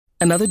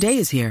Another day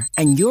is here,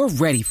 and you're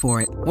ready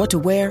for it. What to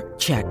wear?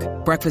 Check.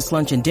 Breakfast,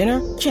 lunch, and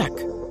dinner? Check.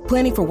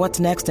 Planning for what's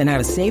next and how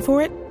to save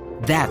for it?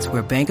 That's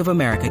where Bank of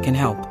America can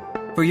help.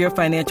 For your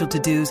financial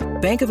to-dos,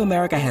 Bank of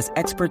America has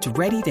experts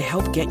ready to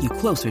help get you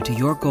closer to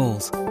your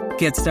goals.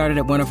 Get started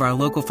at one of our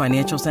local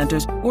financial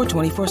centers or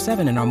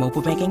 24/7 in our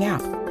mobile banking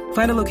app.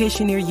 Find a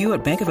location near you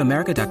at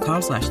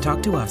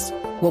bankofamerica.com/talktous.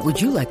 What would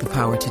you like the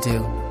power to do?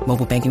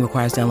 Mobile banking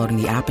requires downloading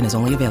the app and is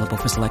only available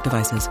for select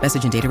devices.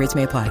 Message and data rates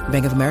may apply.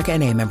 Bank of America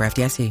N.A., member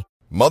FDIC.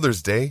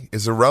 Mother's Day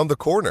is around the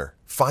corner.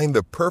 Find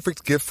the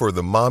perfect gift for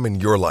the mom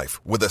in your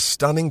life with a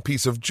stunning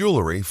piece of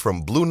jewelry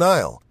from Blue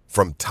Nile.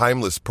 From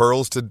timeless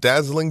pearls to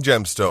dazzling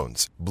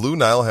gemstones, Blue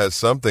Nile has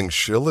something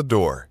she'll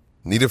adore.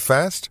 Need it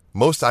fast?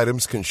 Most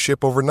items can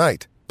ship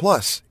overnight.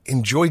 Plus,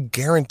 enjoy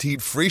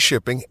guaranteed free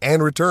shipping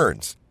and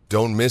returns.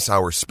 Don't miss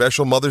our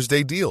special Mother's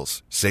Day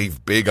deals.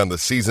 Save big on the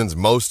season's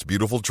most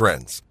beautiful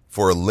trends.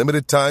 For a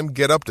limited time,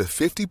 get up to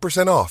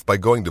 50% off by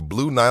going to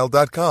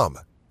BlueNile.com.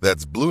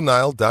 That's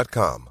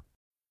BlueNile.com.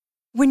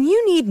 When you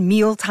need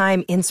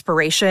mealtime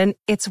inspiration,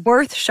 it's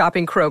worth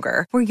shopping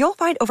Kroger, where you'll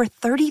find over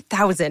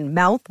 30,000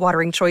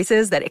 mouth-watering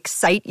choices that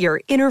excite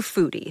your inner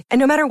foodie. And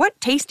no matter what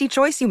tasty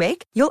choice you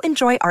make, you'll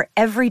enjoy our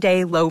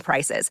everyday low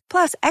prices,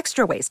 plus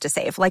extra ways to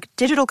save, like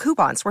digital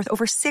coupons worth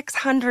over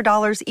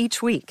 $600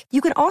 each week. You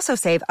can also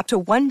save up to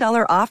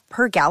 $1 off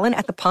per gallon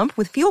at the pump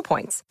with fuel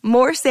points.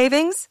 More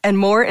savings and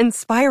more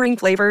inspiring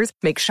flavors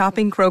make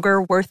shopping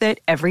Kroger worth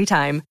it every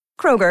time.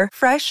 Kroger,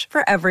 fresh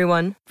for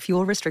everyone.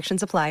 Fuel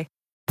restrictions apply.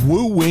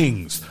 Woo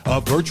Wings,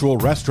 a virtual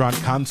restaurant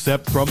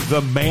concept from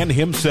the man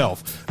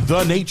himself,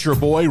 the Nature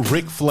Boy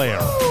Ric Flair.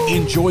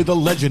 Enjoy the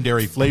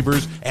legendary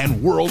flavors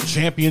and world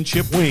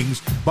championship wings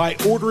by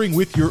ordering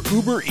with your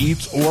Uber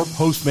Eats or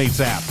Postmates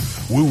app.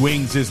 Woo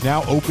Wings is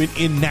now open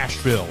in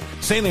Nashville,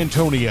 San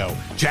Antonio,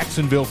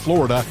 Jacksonville,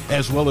 Florida,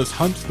 as well as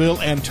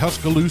Huntsville and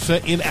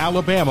Tuscaloosa in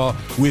Alabama,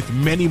 with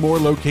many more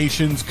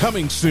locations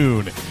coming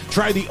soon.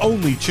 Try the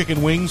only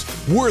chicken wings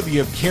worthy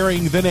of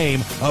carrying the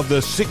name of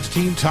the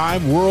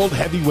 16-time world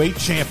heavyweight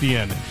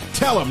champion.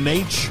 Tell him,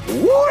 Nate.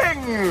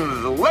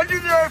 Wings!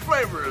 Legendary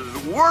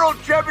flavors, world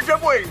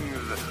championship wings.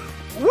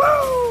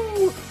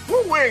 Woo!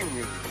 Woo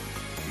wings!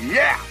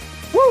 Yeah!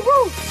 Woo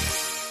woo!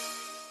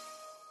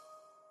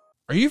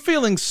 Are you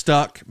feeling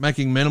stuck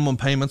making minimum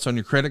payments on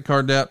your credit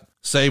card debt?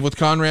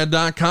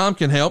 SaveWithConrad.com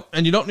can help,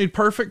 and you don't need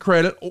perfect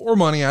credit or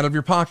money out of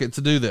your pocket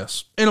to do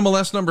this.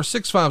 NMLS number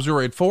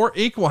 65084,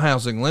 equal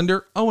housing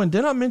lender. Oh, and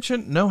did I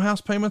mention no house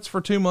payments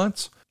for 2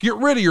 months? Get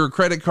rid of your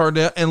credit card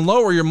debt and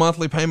lower your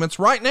monthly payments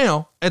right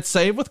now at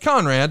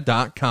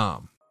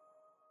SaveWithConrad.com.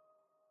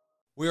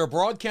 We are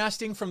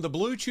broadcasting from the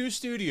Blue Chew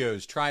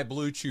Studios. Try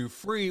Blue Chew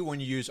free when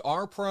you use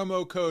our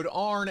promo code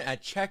ARN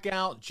at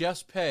checkout.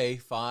 Just pay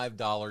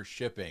 $5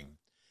 shipping.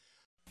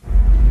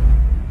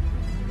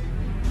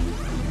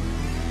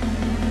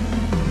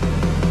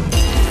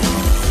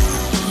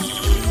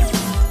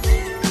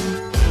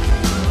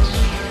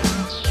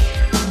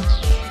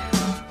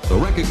 The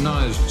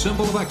recognized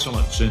symbol of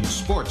excellence in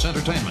sports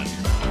entertainment.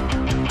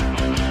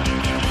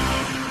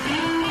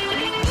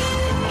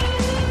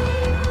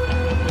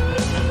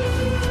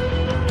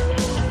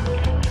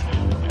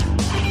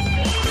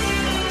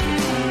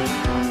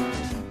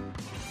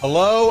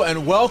 Hello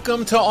and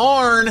welcome to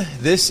ARN.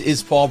 This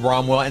is Paul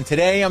Bromwell, and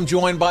today I'm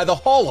joined by the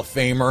Hall of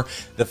Famer,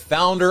 the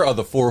founder of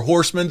the Four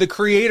Horsemen, the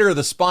creator of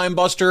the Spine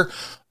Buster,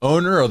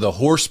 owner of the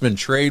Horseman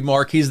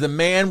trademark. He's the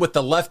man with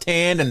the left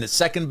hand and the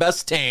second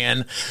best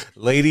tan.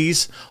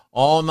 Ladies,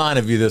 all 9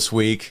 of you this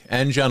week,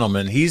 and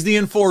gentlemen, he's the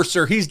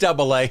enforcer, he's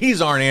Double A,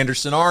 he's Arn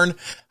Anderson. Arn,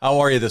 how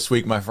are you this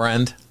week, my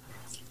friend?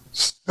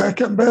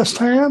 Second best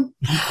hand?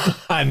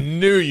 I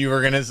knew you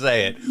were going to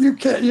say it. You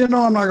can't,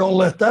 I'm not going to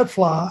let that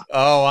fly.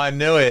 Oh, I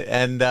knew it.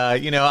 And, I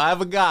have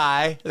a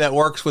guy that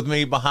works with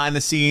me behind the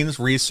scenes,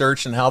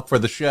 research and help for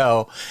the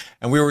show.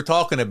 And we were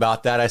talking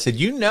about that. I said,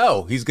 he's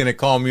going to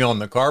call me on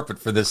the carpet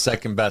for this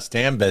second best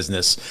hand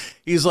business.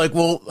 He's like,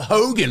 well,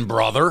 Hogan,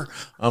 brother.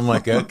 I'm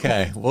like,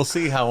 okay, we'll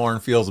see how Arn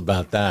feels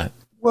about that.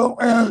 Well,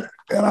 and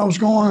I was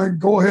going to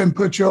go ahead and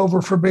put you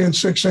over for being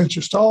 6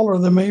 inches taller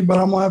than me, but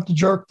I'm going to have to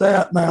jerk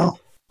that now.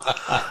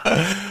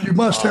 You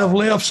must have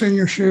lifts in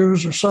your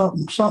shoes or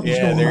something. Something's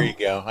going on. Yeah, there you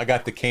go. I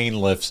got the cane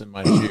lifts in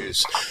my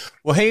shoes.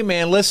 Well, hey,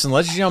 man, listen,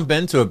 let's jump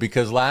into it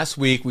because last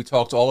week we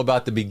talked all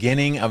about the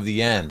beginning of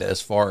the end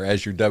as far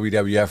as your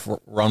WWF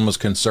run was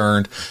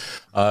concerned.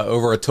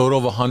 Over a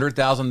total of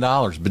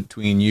 $100,000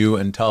 between you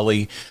and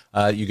Tully.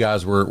 You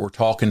guys were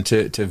talking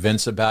to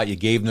Vince about. You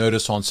gave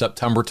notice on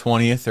September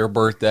 20th, their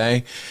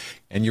birthday.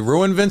 And you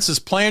ruined Vince's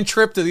planned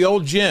trip to the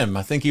old gym.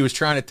 I think he was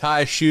trying to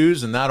tie his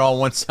shoes, and that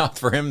all went south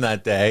for him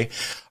that day.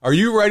 Are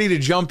you ready to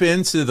jump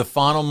into the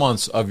final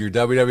months of your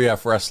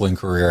WWF wrestling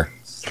career?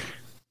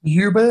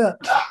 You bet.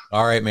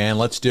 All right, man,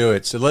 let's do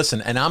it. So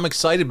listen, and I'm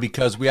excited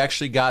because we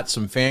actually got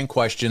some fan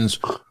questions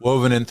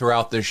woven in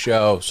throughout this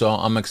show. So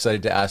I'm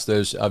excited to ask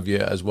those of you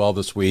as well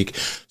this week.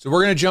 So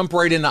we're going to jump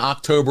right into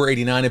October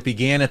 89. It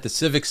began at the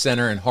Civic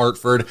Center in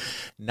Hartford.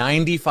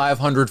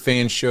 9,500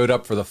 fans showed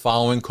up for the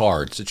following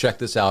card. So check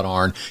this out,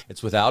 Arn.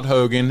 It's without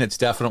Hogan. It's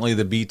definitely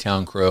the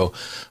B-Town crew.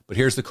 But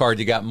here's the card.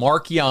 You got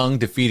Mark Young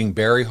defeating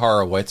Barry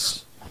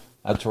Horowitz.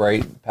 That's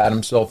right. Pat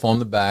himself on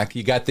the back.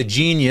 You got the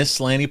Genius,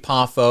 Lanny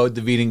Poffo,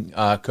 defeating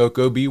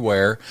Coco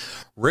Beware.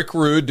 Rick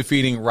Rude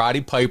defeating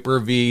Roddy Piper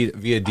via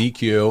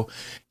DQ.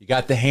 You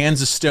got the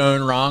Hands of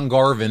Stone, Ron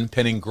Garvin,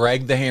 pinning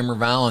Greg the Hammer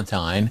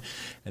Valentine.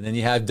 And then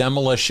you have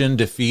Demolition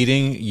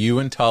defeating you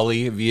and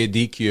Tully via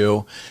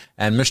DQ.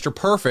 And Mr.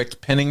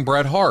 Perfect pinning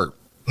Bret Hart.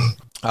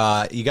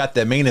 You got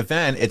the main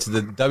event. It's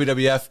the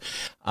WWF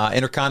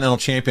Intercontinental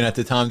Champion at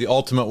the time, the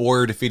Ultimate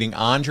Warrior, defeating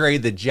Andre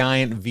the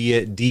Giant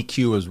via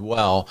DQ as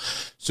well.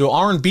 So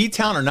R&B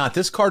Town or not,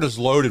 this card is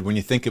loaded when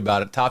you think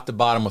about it, top to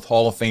bottom with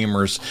Hall of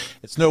Famers.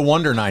 It's no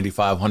wonder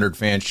 9,500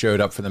 fans showed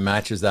up for the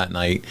matches that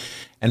night.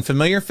 And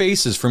familiar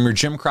faces from your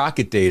Jim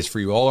Crockett days for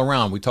you all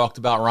around. We talked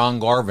about Ron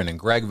Garvin and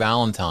Greg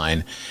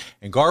Valentine.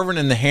 And Garvin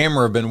and the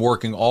Hammer have been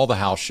working all the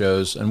house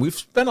shows. And we've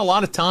spent a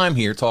lot of time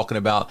here talking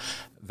about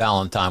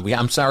Valentine.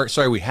 I'm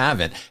sorry we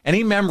haven't.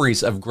 Any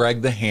memories of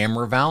Greg the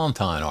Hammer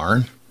Valentine,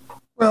 Arn?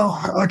 Well,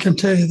 I can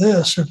tell you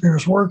this. If he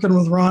was working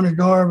with Ronnie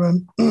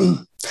Garvin,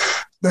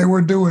 they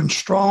were doing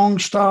strong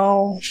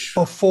style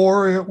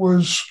before it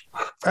was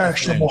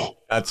fashionable.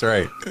 That's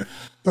right.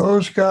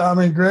 Those guys,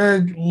 I mean,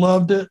 Greg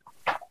loved it.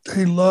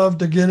 He loved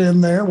to get in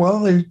there.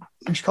 Well,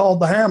 he's called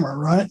the Hammer,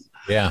 right?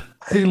 Yeah.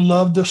 He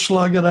loved to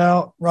slug it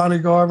out. Ronnie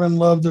Garvin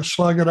loved to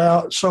slug it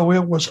out. So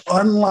it was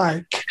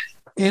unlike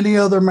any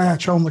other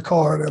match on the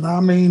card. And I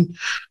mean,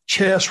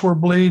 chests were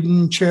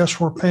bleeding, chests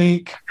were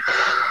pink.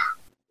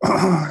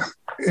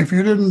 If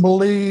you didn't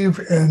believe,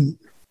 and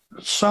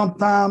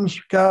sometimes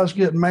guys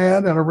get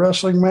mad at a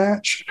wrestling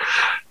match,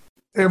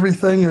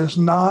 everything is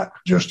not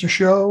just a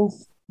show,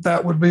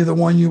 that would be the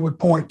one you would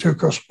point to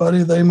because,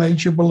 buddy, they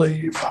made you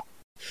believe.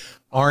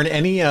 Arn,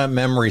 any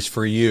memories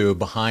for you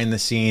behind the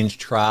scenes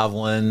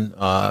traveling,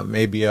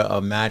 maybe a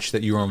match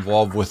that you were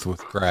involved with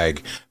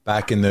Greg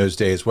back in those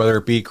days, whether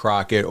it be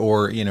Crockett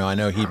or, I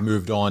know he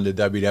moved on to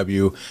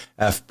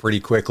WWF pretty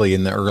quickly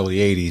in the early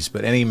 80s,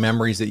 but any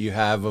memories that you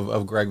have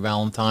of Greg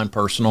Valentine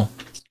personal?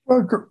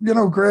 Well,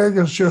 Greg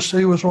is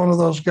he was one of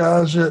those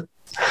guys that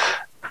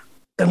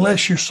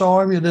unless you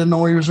saw him, you didn't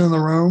know he was in the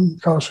room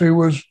because he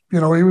was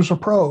a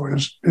pro.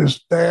 His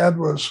dad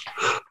was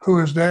who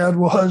his dad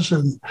was.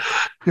 And,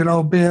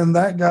 being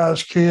that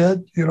guy's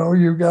kid,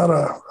 you got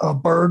a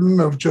burden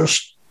of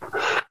just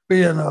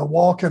being a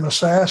walking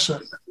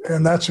assassin.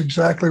 And that's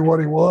exactly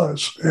what he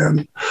was.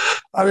 And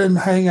I didn't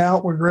hang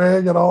out with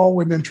Greg at all.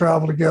 We didn't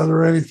travel together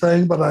or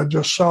anything, but I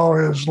just saw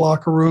his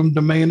locker room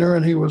demeanor,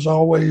 and he was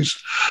always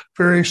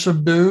very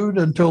subdued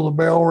until the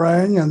bell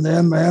rang. And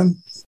then, man,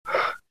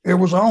 it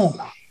was on.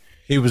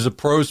 He was a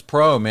pro's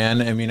pro,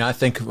 man. I mean, I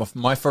think of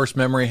my first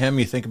memory of him,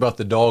 you think about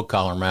the dog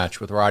collar match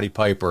with Roddy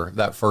Piper,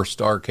 that first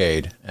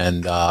Starrcade,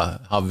 and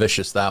how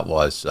vicious that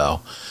was.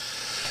 So,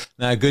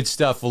 now, good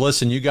stuff. Well,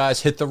 listen, you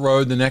guys hit the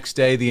road the next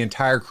day. The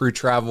entire crew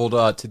traveled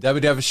to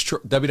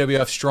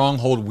WWF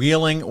Stronghold,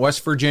 Wheeling,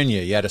 West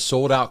Virginia. You had a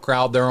sold-out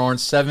crowd there on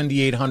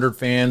 7,800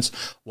 fans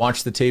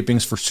watched the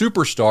tapings for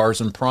Superstars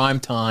in prime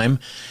time.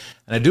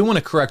 And I do want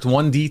to correct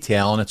one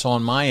detail, and it's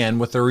on my end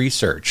with the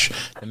research.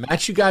 The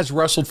match you guys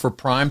wrestled for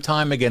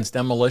primetime against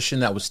Demolition,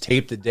 that was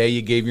taped the day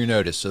you gave your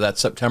notice. So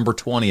that's September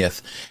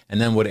 20th,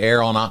 and then would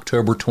air on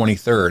October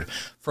 23rd.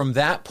 From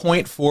that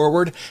point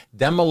forward,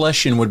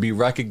 Demolition would be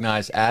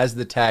recognized as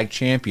the tag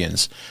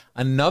champions.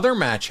 Another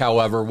match,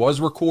 however,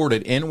 was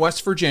recorded in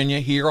West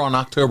Virginia here on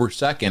October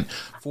 2nd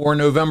for a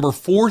November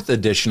 4th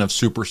edition of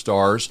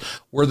Superstars,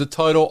 where the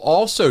title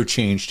also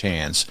changed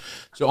hands.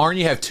 So, Arn,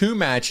 you have two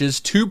matches,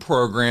 two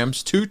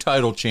programs, two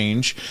title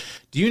change.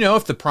 Do you know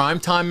if the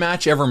primetime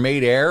match ever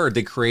made air, or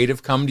did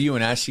Creative come to you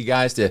and ask you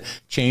guys to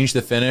change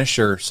the finish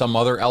or some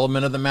other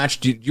element of the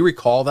match? Do you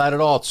recall that at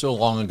all? It's so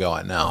long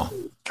ago now.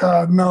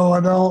 God, no, I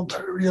don't.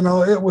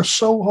 It was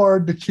so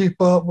hard to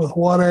keep up with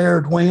what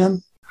aired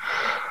when.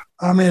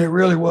 I mean, it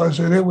really was.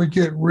 And it would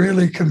get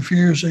really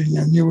confusing,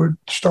 and you would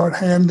start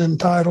handing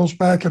titles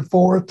back and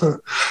forth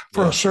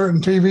for a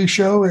certain TV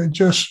show. It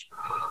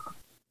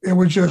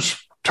would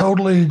just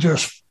totally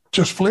just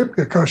flip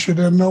you because you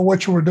didn't know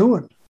what you were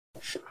doing.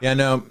 Yeah,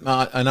 no,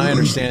 and I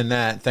understand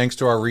that. Thanks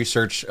to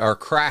our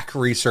crack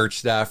research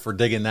staff for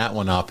digging that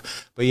one up.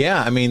 But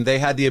yeah, I mean, they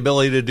had the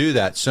ability to do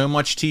that. So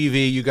much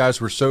TV, you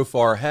guys were so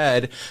far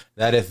ahead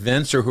that if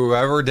Vince or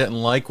whoever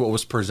didn't like what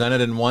was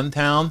presented in one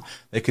town,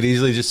 they could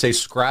easily just say,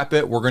 scrap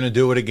it, we're going to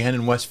do it again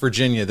in West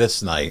Virginia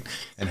this night,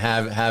 and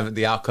have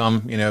the outcome,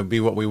 be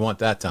what we want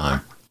that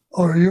time.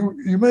 Or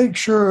you make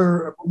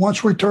sure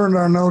once we turned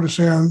our notice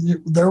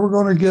in, they were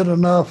going to get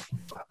enough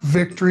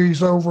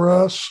victories over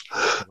us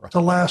to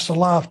last a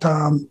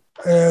lifetime,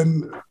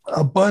 and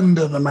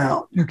abundant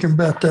amount. You can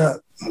bet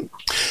that.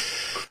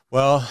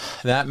 Well,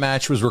 that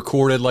match was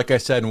recorded, like I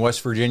said, in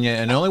West Virginia,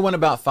 and it only went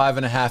about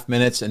 5.5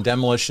 minutes, and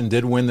Demolition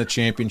did win the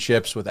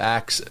championships with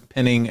Axe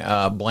pinning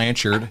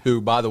Blanchard,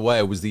 who, by the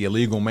way, was the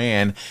illegal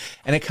man,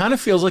 and it kind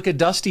of feels like a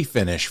dusty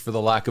finish, for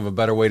the lack of a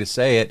better way to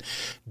say it.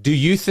 Do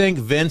you think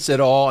Vince at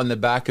all in the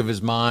back of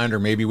his mind, or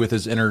maybe with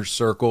his inner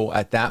circle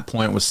at that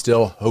point, was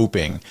still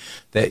hoping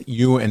that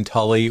you and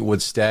Tully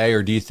would stay,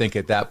 or do you think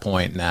at that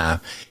point, nah,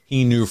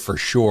 he knew for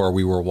sure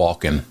we were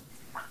walking?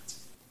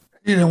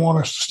 He didn't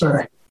want us to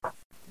stay.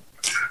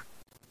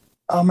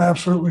 I'm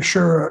absolutely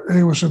sure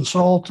he was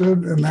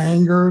insulted and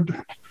angered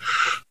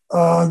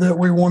that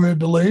we wanted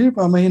to leave.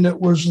 I mean,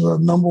 it was the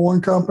number one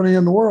company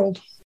in the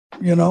world,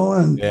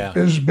 and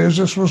his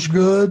business was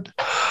good.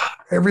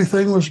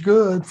 Everything was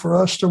good. For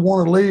us to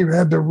want to leave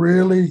had to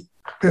really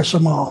piss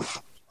him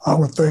off, I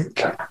would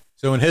think.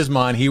 So in his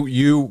mind,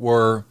 you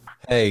were,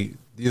 hey,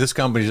 this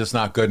company's just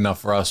not good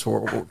enough for us.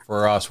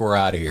 For us, we're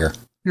out of here.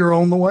 You're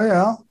on the way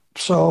out.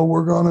 So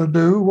we're going to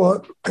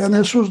do and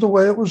this was the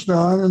way it was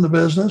done in the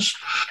business.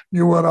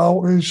 You would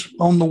always,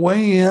 on the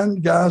way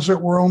in, guys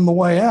that were on the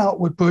way out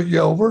would put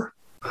you over.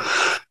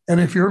 And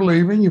if you're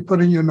leaving, you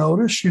put in your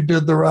notice, you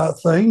did the right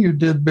thing, you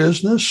did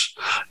business,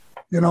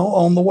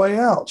 on the way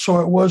out. So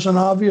it wasn't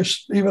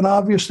even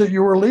obvious that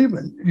you were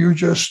leaving. You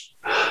just,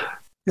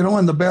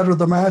 and the better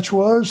the match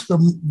was,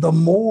 the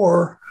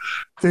more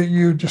that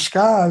you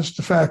disguised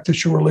the fact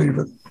that you were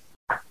leaving.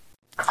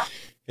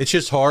 It's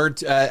just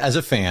hard as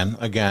a fan,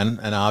 again,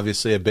 and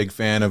obviously a big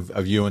fan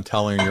of you and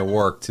Tully and your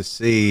work, to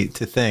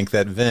think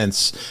that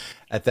Vince,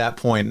 at that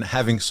point,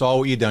 having saw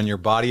what you done, your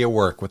body of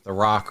work with the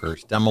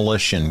Rockers,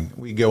 Demolition,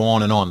 we go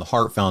on and on, the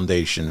Hart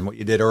Foundation, what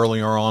you did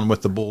earlier on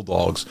with the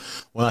Bulldogs.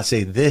 When I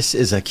say this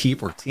is a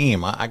keeper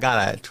team, I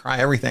got to try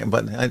everything.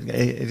 But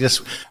it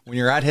just, when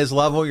you're at his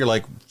level, you're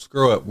like,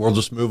 screw it, we'll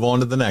just move on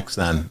to the next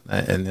then,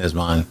 in his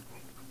mind.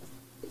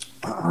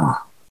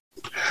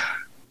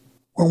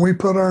 When we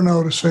put our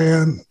notice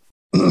in,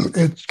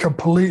 it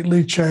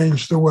completely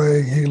changed the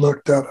way he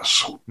looked at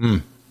us. Hey,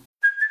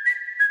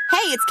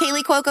 it's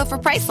Kaylee Cuoco for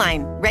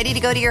Priceline. Ready to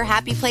go to your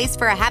happy place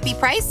for a happy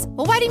price?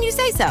 Well, why didn't you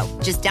say so?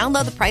 Just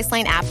download the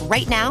Priceline app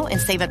right now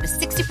and save up to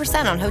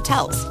 60% on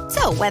hotels.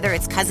 So whether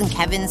it's Cousin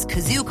Kevin's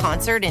Kazoo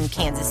Concert in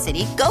Kansas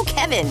City, go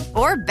Kevin,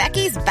 or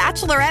Becky's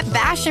Bachelorette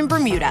Bash in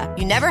Bermuda,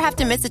 you never have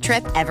to miss a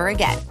trip ever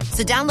again.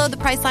 So download the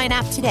Priceline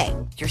app today.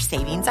 Your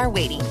savings are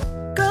waiting.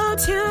 Go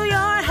to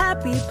your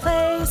happy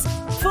place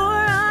for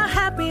a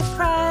happy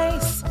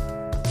price.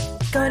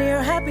 Go to your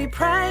happy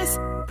price,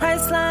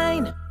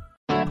 Priceline.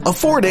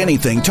 Afford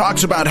Anything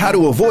talks about how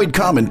to avoid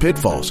common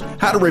pitfalls,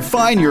 how to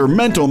refine your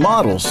mental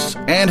models,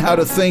 and how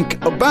to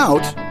think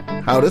about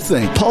how to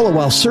think. Paula,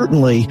 while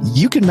certainly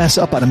you can mess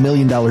up on $1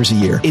 million a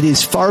year, it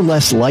is far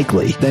less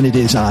likely than it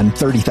is on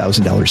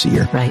 $30,000 a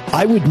year. Right.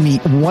 I would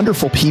meet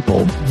wonderful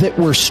people that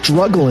were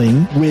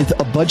struggling with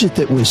a budget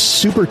that was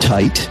super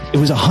tight. It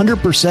was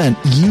 100%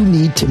 you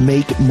need to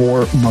make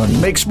more money.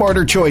 Make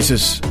smarter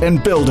choices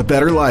and build a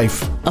better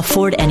life.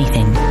 Afford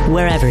Anything,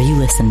 wherever you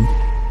listen.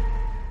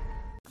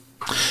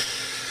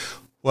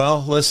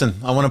 Well, listen,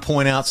 I want to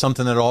point out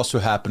something that also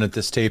happened at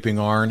this taping,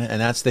 Arn, and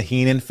that's the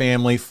Heenan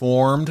family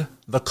formed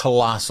the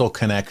Colossal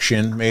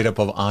Connection, made up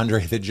of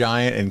Andre the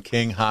Giant and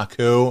King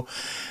Haku.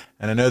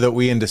 And I know that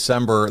in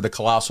December, the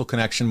Colossal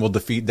Connection will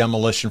defeat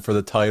Demolition for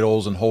the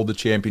titles and hold the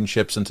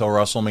championships until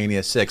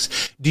WrestleMania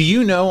 6. Do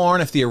you know,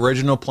 Arn, if the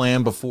original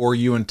plan before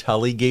you and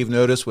Tully gave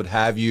notice would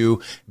have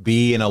you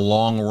be in a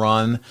long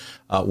run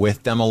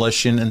with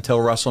Demolition until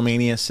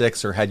WrestleMania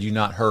 6, or had you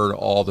not heard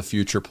all the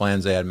future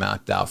plans they had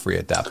mapped out for you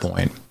at that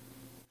point?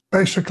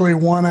 Basically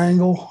one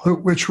angle,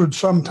 which would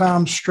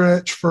sometimes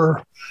stretch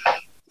for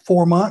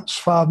 4 months,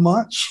 5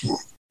 months,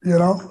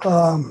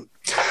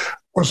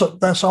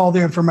 that's all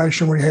the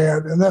information we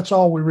had. And that's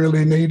all we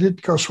really needed,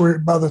 because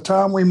by the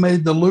time we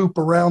made the loop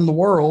around the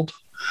world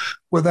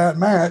with that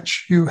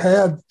match, you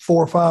had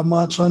 4 or 5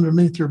 months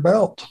underneath your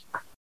belt.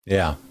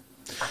 Yeah.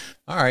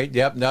 All right.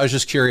 Yep. I was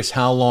just curious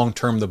how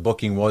long-term the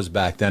booking was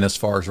back then as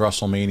far as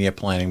WrestleMania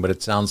planning, but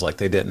it sounds like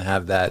they didn't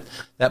have that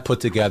put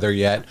together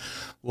yet.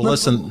 Well,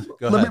 listen,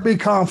 go ahead. Let me be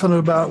confident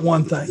about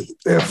one thing.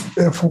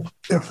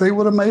 If they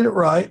would have made it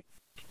right,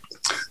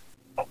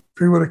 if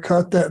he would have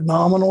cut that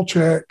nominal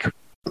check,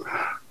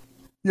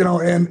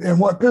 and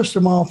what pissed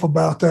him off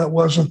about that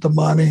wasn't the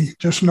money,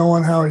 just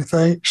knowing how he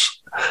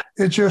thinks.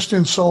 It just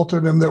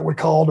insulted him that we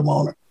called him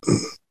on it,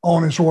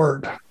 on his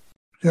word.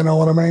 You know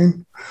what I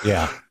mean?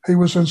 Yeah. He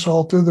was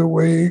insulted that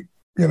we,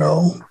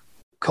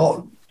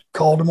 called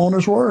him on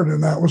his word,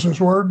 and that was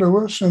his word to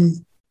us,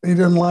 and he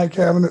didn't like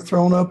having it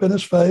thrown up in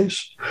his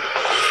face.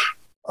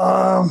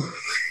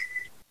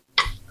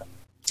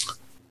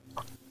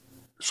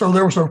 So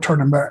there was no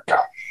turning back.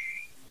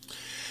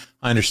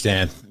 I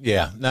understand.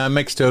 Yeah, that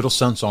makes total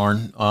sense,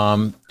 Arn.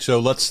 So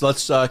let's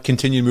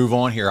continue to move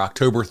on here.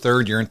 October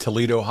 3rd, you're in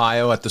Toledo,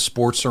 Ohio at the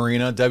Sports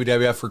Arena.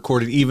 WWF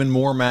recorded even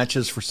more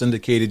matches for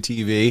syndicated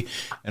TV.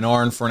 And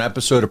Arn, for an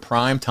episode of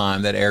Prime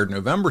Time that aired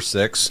November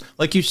 6th,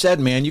 like you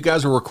said, man, you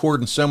guys are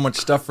recording so much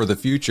stuff for the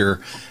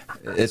future.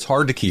 It's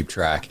hard to keep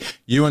track.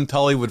 You and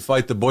Tully would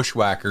fight the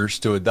Bushwhackers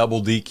to a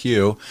double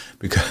DQ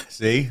because,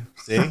 see?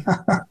 See?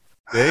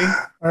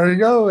 There you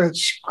go.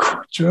 It's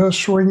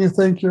just when you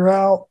think you're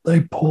out,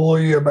 they pull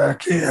you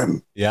back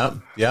in. Yep.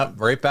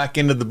 Right back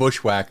into the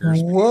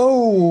Bushwhackers.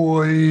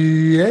 Whoa,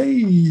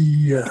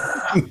 yeah.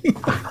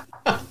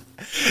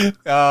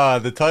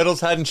 The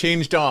titles hadn't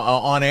changed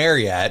on air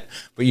yet,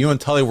 but you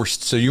and Tully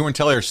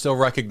are still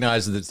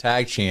recognized as the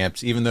tag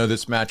champs, even though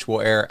this match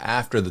will air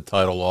after the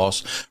title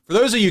loss. For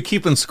those of you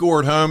keeping score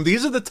at home,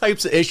 these are the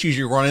types of issues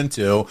you run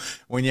into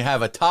when you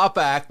have a top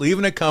act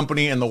leaving a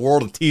company in the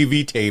world of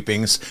TV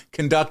tapings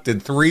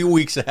conducted 3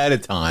 weeks ahead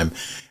of time.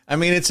 I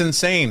mean, it's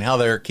insane how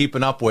they're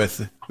keeping up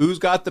with who's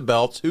got the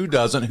belts, who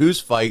doesn't, who's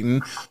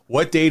fighting,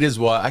 what date is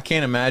what. I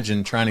can't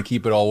imagine trying to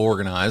keep it all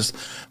organized,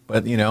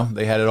 but,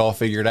 they had it all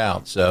figured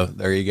out. So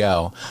there you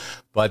go.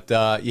 But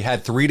you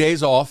had 3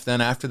 days off.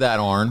 Then after that,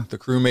 Arn, the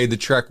crew made the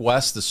trek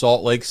west to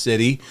Salt Lake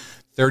City.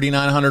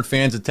 3,900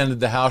 fans attended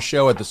the house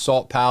show at the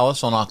Salt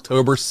Palace on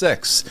October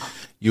 6th.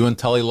 You and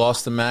Tully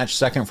lost the match,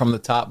 second from the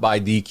top by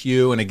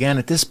DQ. And again,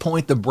 at this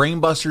point, the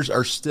Brainbusters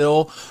are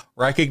still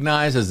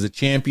recognized as the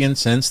champion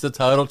since the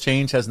title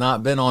change has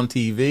not been on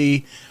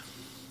TV.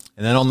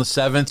 And then on the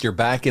 7th, you're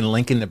back in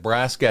Lincoln,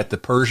 Nebraska at the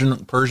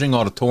Pershing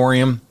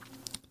Auditorium.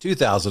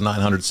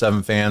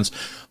 2,907 fans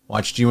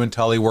watched you and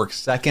Tully work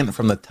second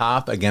from the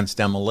top against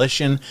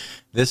Demolition.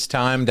 This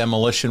time,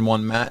 Demolition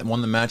won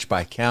the match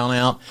by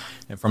countout.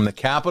 And from the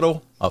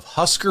capital of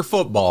Husker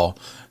football,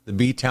 the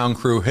B-Town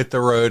crew hit the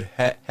road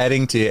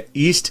heading to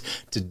east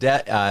to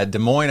Des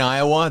Moines,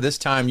 Iowa. This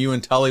time, you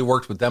and Tully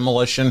worked with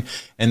Demolition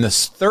in the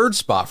third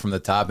spot from the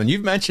top. And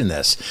you've mentioned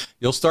this.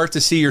 You'll start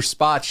to see your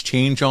spots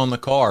change on the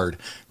card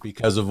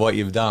because of what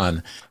you've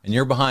done. And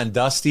you're behind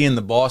Dusty and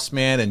the Boss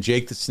Man and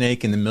Jake the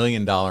Snake and the $1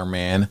 Million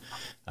Man.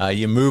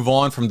 You move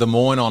on from Des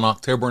Moines on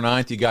October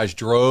 9th. You guys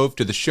drove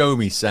to the Show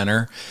Me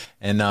Center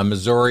in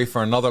Missouri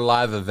for another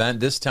live event.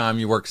 This time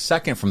you worked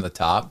second from the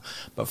top.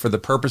 But for the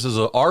purposes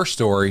of our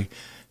story,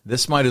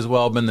 this might as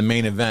well have been the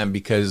main event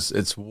because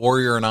it's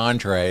Warrior and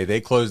Andre. They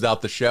closed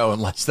out the show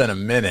in less than a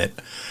minute.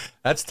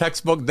 That's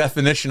textbook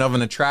definition of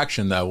an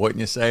attraction, though,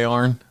 wouldn't you say,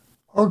 Arn?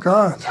 Oh,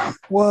 God.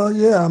 Well,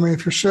 yeah. I mean,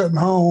 if you're sitting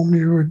home,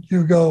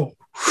 you go,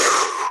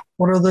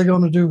 what are they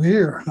going to do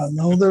here? I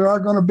know they're not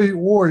going to beat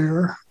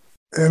Warrior.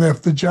 And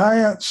if the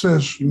Giant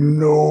says,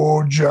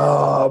 no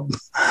job,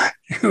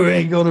 you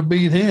ain't going to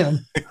beat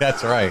him.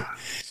 That's right.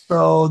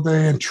 So the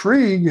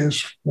intrigue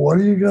is, what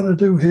are you going to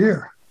do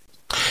here?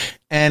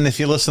 And if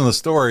you listen to the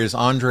stories,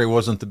 Andre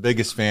wasn't the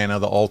biggest fan of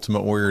the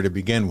Ultimate Warrior to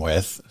begin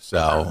with.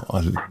 So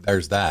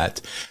there's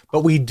that.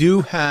 But we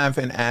do have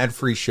an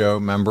ad-free show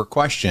member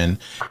question,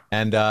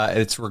 and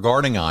it's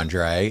regarding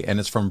Andre, and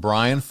it's from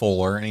Brian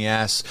Fuller. And he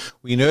asks,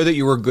 we know that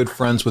you were good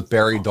friends with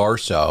Barry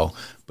Darsow,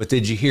 but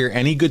did you hear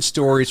any good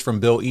stories from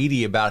Bill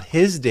Eadie about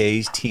his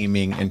days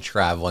teaming and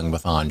traveling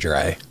with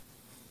Andre?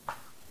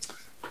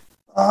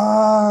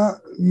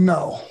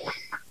 No,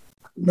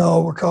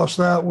 because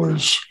that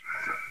was...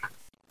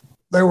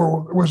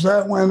 Was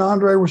that when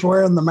Andre was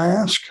wearing the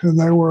mask and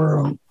they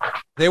were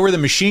the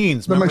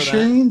Machines? The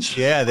Machines?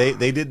 That? Yeah,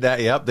 they did that.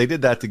 Yep, they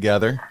did that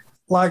together.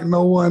 Like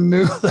no one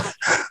knew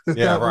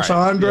that was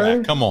Andre.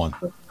 Yeah, come on.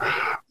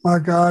 My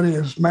God,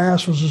 his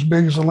mask was as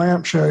big as a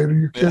lampshade. Are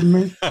you kidding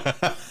me?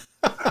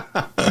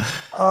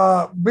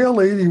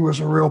 Bill Eadie was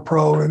a real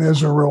pro and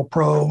is a real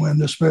pro in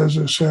this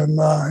business, and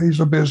he's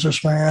a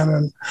businessman.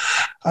 And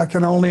I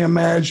can only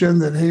imagine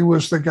that he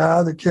was the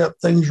guy that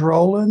kept things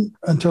rolling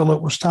until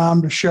it was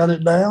time to shut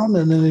it down,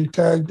 and then he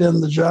tagged in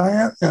the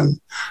Giant,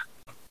 and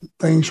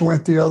things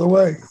went the other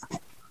way.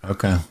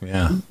 Okay,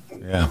 yeah.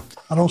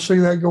 I don't see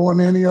that going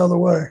any other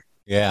way.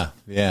 Yeah.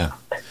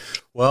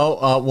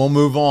 Well, we'll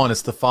move on.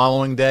 It's the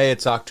following day.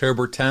 It's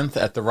October 10th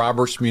at the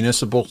Roberts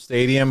Municipal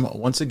Stadium.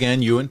 Once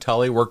again, you and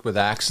Tully worked with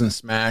Axe and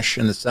Smash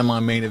in the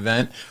semi-main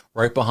event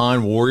right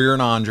behind Warrior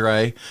and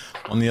Andre.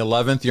 On the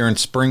 11th, you're in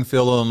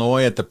Springfield,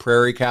 Illinois at the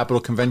Prairie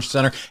Capital Convention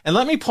Center. And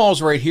let me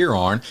pause right here,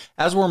 Arn.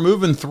 As we're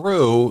moving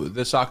through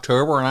this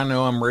October, and I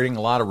know I'm reading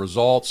a lot of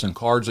results and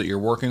cards that you're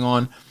working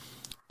on,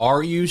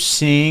 are you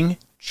seeing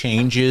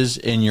changes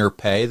in your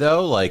pay,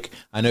 though? Like,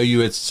 I know you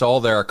had saw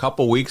there a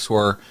couple weeks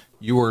where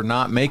you were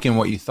not making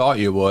what you thought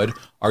you would.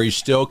 Are you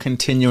still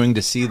continuing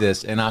to see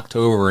this in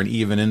October and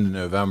even into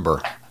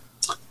November?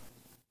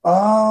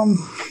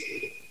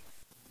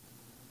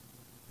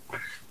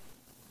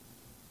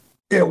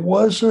 It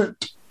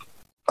wasn't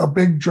a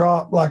big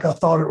drop like I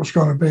thought it was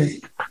going to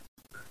be.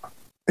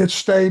 It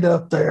stayed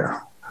up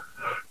there.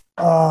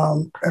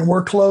 And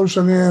we're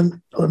closing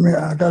in.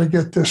 I got to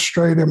get this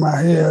straight in my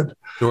head.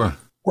 Sure.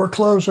 We're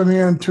closing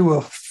in to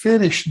a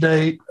finish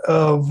date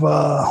of...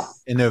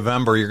 in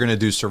November, you're going to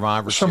do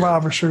Survivor Series.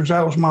 Survivor Series.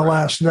 That was my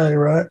last day,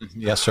 right?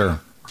 Yes, sir.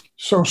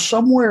 So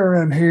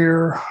somewhere in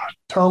here,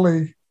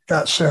 Tully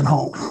got sent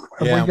home.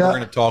 And we're going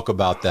to talk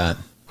about that.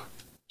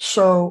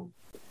 So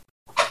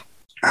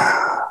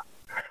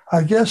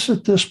I guess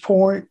at this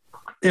point,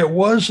 it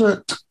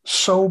wasn't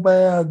so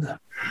bad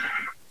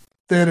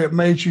that it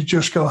made you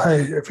just go,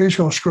 hey, if he's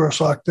going to screw us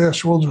like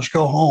this, we'll just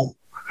go home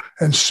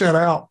and sit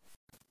out,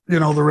 the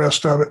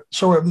rest of it.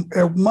 So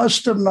it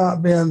must have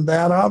not been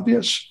that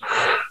obvious,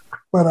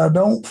 but I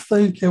don't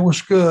think it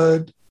was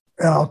good.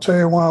 And I'll tell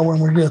you why when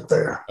we get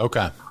there.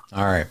 Okay.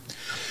 All right.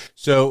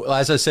 So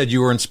as I said, you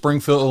were in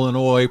Springfield,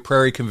 Illinois,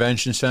 Prairie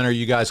Convention Center.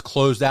 You guys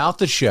closed out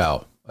the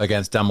show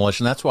against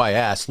Demolition. That's why I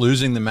asked,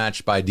 losing the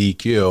match by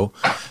DQ.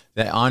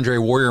 The Andre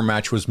Warrior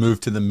match was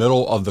moved to the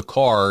middle of the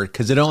card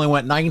because it only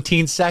went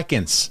 19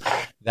 seconds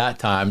that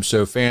time.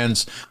 So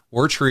fans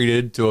were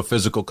treated to a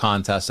physical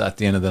contest at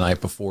the end of the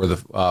night before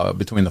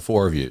between the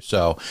four of you.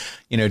 So,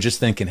 just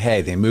thinking,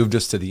 hey, they moved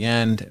us to the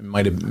end. It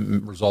might have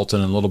resulted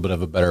in a little bit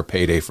of a better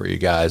payday for you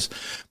guys.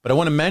 But I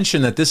want to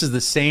mention that this is the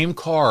same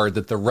card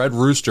that the Red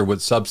Rooster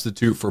would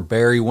substitute for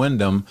Barry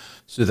Windham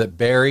so that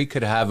Barry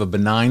could have a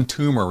benign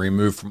tumor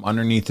removed from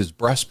underneath his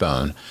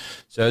breastbone.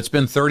 So it's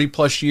been 30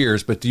 plus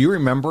years, but do you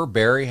remember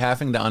Barry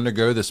having to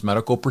undergo this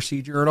medical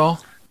procedure at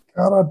all?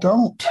 God, I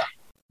don't.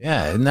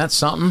 Yeah, isn't that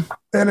something?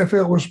 And if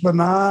it was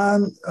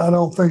benign, I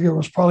don't think it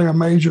was probably a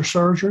major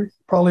surgery,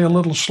 probably a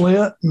little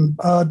slit. And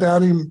I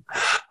doubt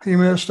he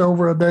missed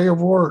over a day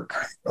of work,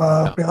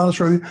 to be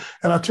honest with you.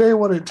 And I tell you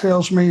what it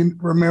tells me,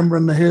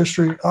 remembering the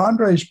history,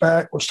 Andre's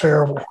back was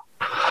terrible.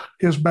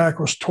 His back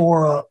was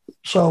tore up.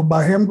 So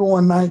by him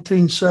going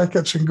 19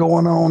 seconds and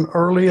going on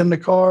early in the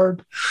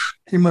card,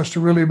 he must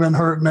have really been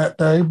hurting that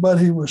day. But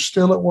he was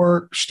still at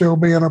work, still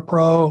being a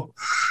pro.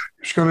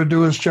 He's going to do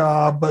his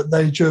job, but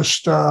they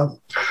just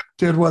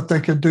did what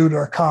they could do to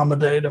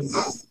accommodate him.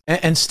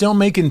 And still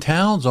making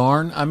towns,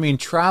 Arn. I mean,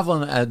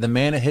 traveling the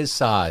man of his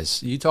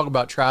size. You talk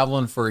about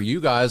traveling for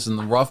you guys in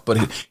the rough,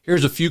 but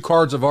here's a few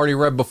cards I've already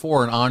read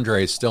before, and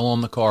Andre is still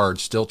on the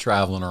card, still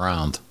traveling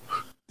around.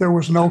 There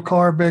was no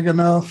car big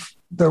enough.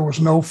 There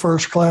was no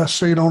first-class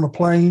seat on a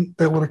plane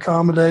that would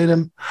accommodate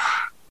him.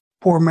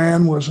 Poor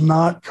man was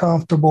not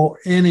comfortable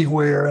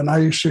anywhere, and I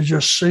used to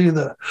just see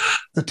the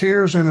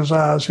tears in his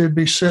eyes. He'd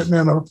be sitting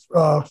in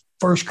a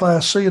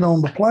first-class seat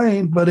on the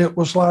plane, but it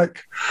was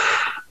like,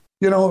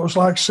 it was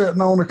like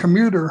sitting on a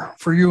commuter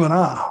for you and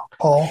I,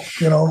 Paul,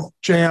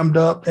 jammed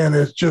up, and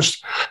it's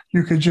just,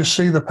 you could just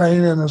see the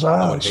pain in his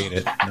eyes. I would hate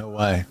it. No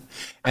way.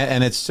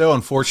 And it's so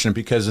unfortunate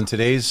because in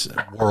today's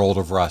world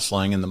of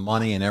wrestling and the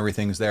money and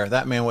everything's there,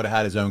 that man would have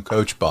had his own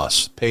coach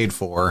bus paid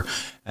for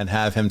and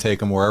have him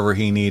take him wherever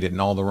he needed and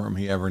all the room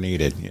he ever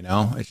needed,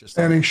 It's just,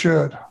 and he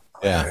should.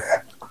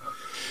 Yeah.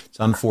 It's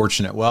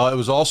unfortunate. Well, it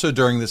was also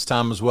during this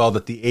time as well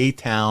that the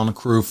A-Town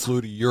crew flew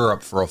to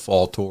Europe for a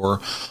fall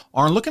tour.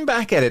 Arn, looking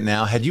back at it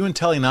now, had you and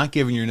Tully not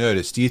given your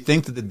notice, do you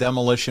think that the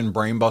Demolition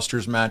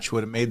Brainbusters match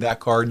would have made that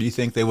card? Do you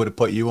think they would have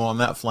put you on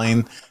that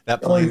plane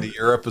to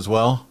Europe as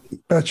well?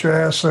 Bet your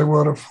ass they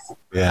would have.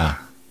 Yeah.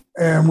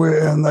 And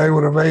they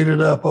would have ate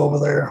it up over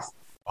there.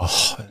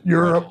 Oh,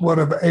 Europe would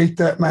have ate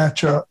that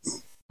match up.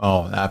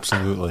 Oh,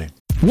 absolutely.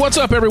 What's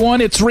up,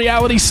 everyone? It's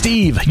Reality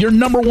Steve, your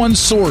number one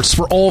source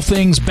for all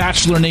things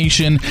Bachelor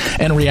Nation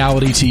and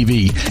reality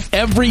TV.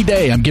 Every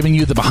day, I'm giving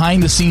you the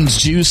behind-the-scenes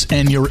juice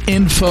and your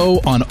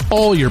info on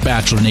all your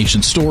Bachelor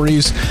Nation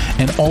stories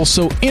and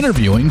also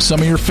interviewing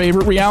some of your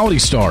favorite reality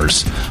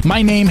stars.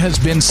 My name has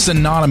been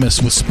synonymous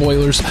with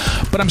spoilers,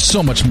 but I'm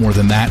so much more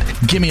than that.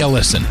 Give me a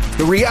listen.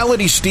 The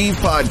Reality Steve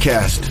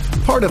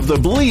Podcast, part of the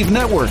Believe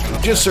Network.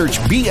 Just search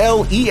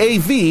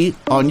BLEAV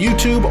on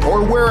YouTube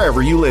or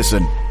wherever you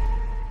listen.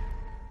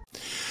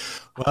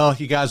 Well,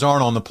 you guys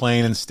aren't on the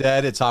plane.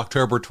 Instead, it's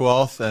October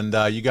 12th,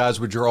 and you guys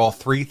would draw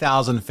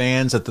 3,000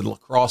 fans at the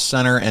Lacrosse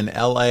Center in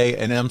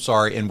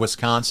in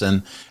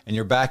Wisconsin, and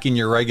you're back in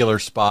your regular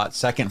spot,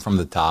 second from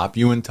the top.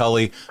 You and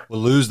Tully will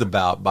lose the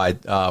bout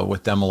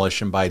with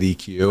Demolition by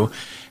DQ,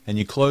 and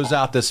you close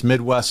out this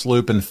Midwest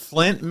loop in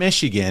Flint,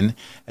 Michigan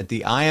at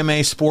the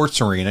IMA Sports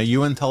Arena.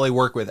 You and Tully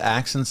work with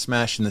Axe and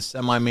Smash in the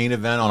semi-main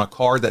event on a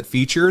card that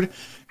featured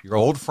your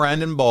old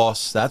friend and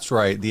boss, that's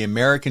right, the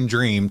American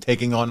Dream,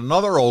 taking on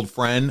another old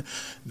friend,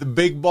 the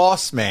Big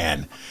Boss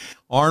Man.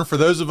 Arn, for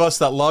those of us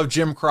that love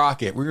Jim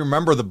Crockett, we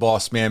remember the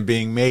Boss Man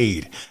being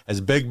made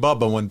as Big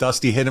Bubba when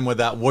Dusty hit him with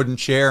that wooden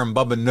chair and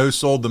Bubba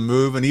no-sold the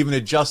move and even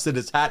adjusted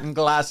his hat and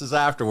glasses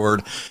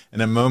afterward in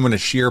a moment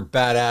of sheer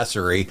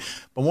badassery.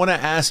 But I want to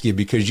ask you,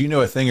 because you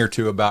know a thing or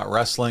two about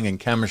wrestling and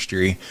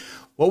chemistry,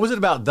 what was it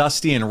about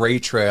Dusty and Ray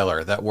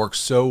Traylor that worked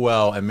so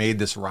well and made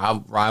this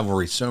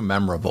rivalry so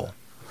memorable?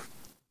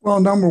 Well,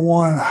 number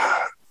one,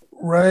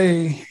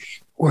 Ray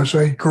was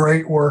a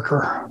great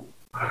worker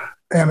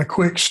and a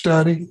quick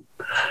study.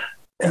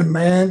 And,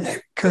 man,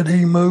 could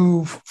he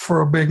move for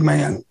a big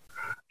man.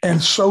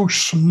 And so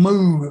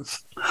smooth.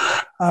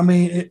 I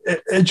mean,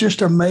 it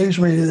just amazed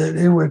me that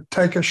he would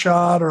take a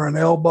shot or an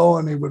elbow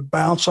and he would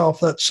bounce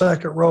off that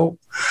second rope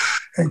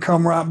and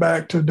come right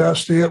back to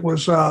Dusty. It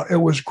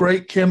was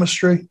great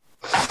chemistry.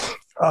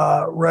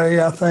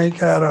 Ray, I think,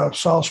 had a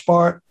soft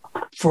spot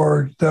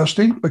for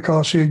Dusty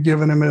because he had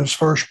given him his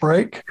first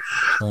break.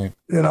 Right.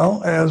 You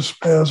know, as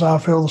I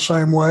feel the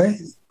same way.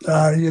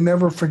 You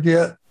never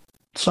forget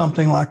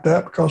something like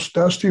that because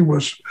Dusty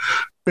was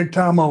big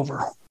time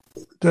over.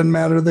 Didn't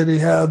matter that he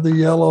had the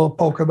yellow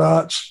polka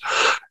dots.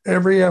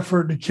 Every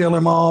effort to kill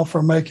him off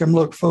or make him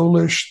look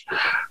foolish,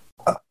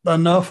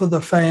 enough of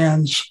the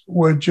fans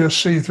would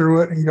just see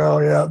through it and go,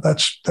 yeah,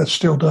 that's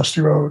still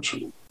Dusty Rhodes.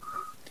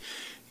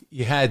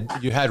 You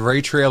had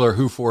Ray Traylor,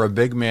 who for a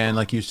big man,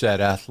 like you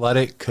said,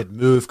 athletic, could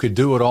move, could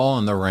do it all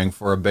in the ring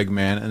for a big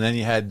man. And then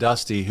you had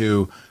Dusty,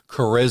 who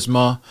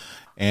charisma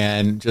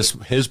and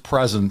just his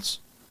presence,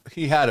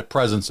 he had a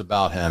presence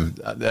about him.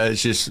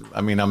 It's just,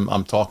 I mean,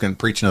 I'm talking,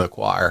 preaching to the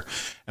choir.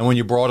 And when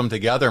you brought them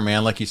together,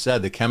 man, like you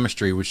said, the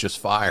chemistry was just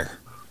fire.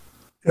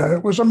 Yeah,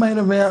 it was a main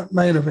event.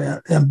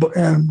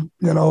 And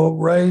you know,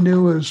 Ray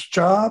knew his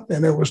job,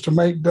 and it was to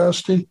make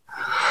Dusty.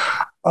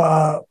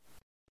 And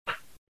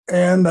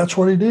that's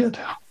what he did.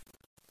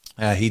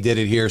 He did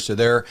it here. So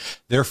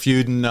they're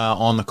feuding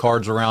on the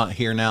cards around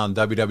here now in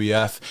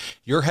WWF.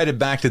 You're headed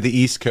back to the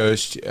East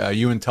Coast.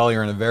 You and Tully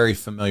are in a very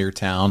familiar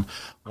town,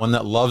 one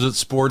that loves its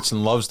sports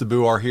and loves to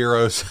boo our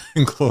heroes,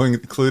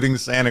 including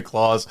Santa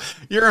Claus.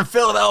 You're in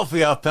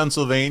Philadelphia,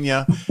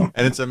 Pennsylvania,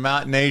 and it's a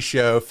matinee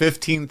show.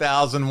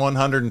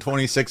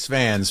 15,126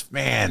 fans.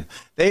 Man,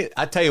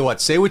 I tell you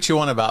what, say what you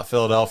want about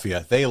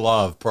Philadelphia. They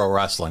love pro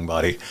wrestling,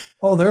 buddy.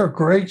 Oh, they're a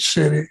great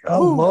city. I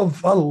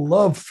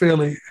love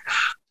Philly.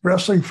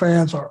 Wrestling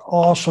fans are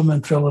awesome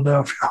in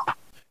Philadelphia.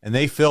 And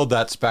they filled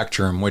that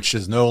Spectrum, which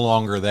is no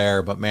longer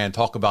there. But, man,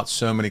 talk about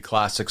so many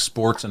classic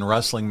sports and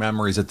wrestling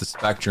memories at the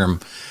Spectrum.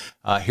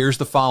 Here's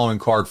the following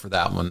card for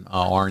that one,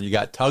 Arn. You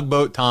got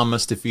Tugboat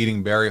Thomas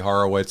defeating Barry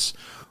Horowitz,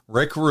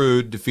 Rick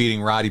Rude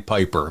defeating Roddy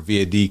Piper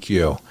via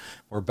DQ.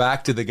 We're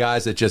back to the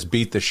guys that just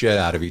beat the shit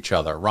out of each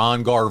other.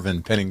 Ron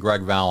Garvin pinning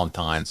Greg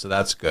Valentine, so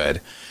that's good.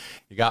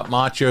 You got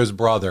Macho's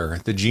brother,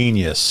 the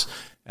Genius.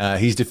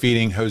 He's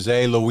defeating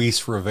Jose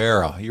Luis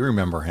Rivera. You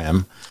remember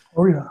him.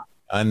 Oh, yeah.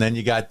 And then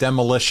you got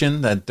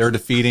Demolition, that they're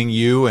defeating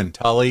you and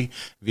Tully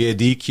via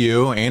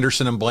DQ.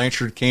 Anderson and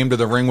Blanchard came to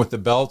the ring with the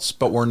belts,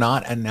 but were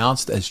not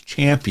announced as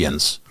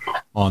champions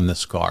on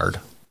this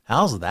card.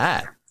 How's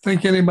that?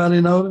 Think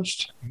anybody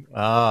noticed?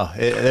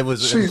 It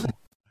was... See,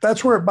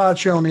 that's where it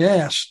bites you on the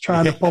ass,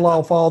 trying to pull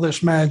off all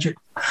this magic.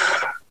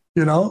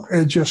 You know,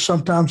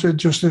 sometimes it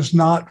just is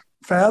not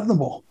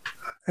fathomable.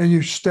 And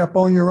you step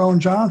on your own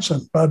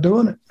Johnson by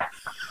doing it.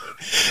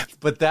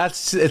 But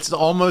it's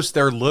almost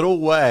their little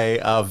way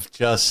of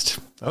just,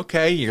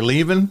 okay, you're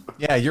leaving.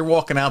 Yeah, you're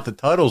walking out the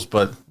titles,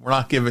 but we're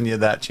not giving you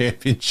that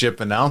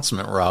championship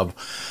announcement, Rob.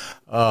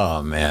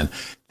 Oh, man.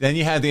 Then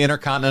you had the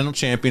Intercontinental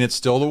Champion. It's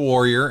still the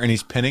Warrior, and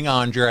he's pinning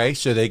Andre,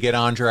 so they get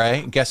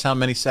Andre. Guess how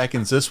many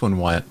seconds this one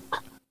went?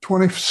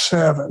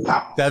 27.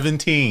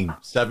 17.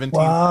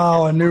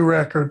 Wow, a new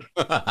record.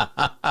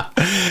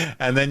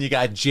 And then you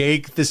got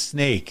Jake the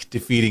Snake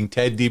defeating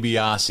Ted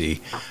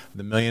DiBiase,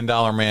 the $1 Million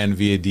Man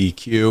via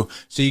DQ.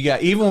 So you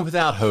got, even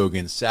without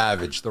Hogan,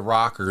 Savage, the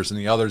Rockers, and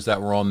the others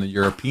that were on the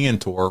European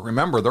tour.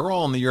 Remember, they're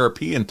all on the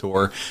European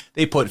tour.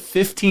 They put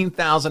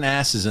 15,000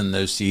 asses in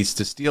those seats.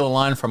 To steal a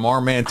line from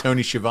our man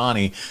Tony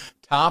Schiavone,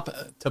 top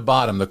to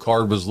bottom, the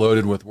card was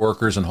loaded with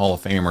workers and Hall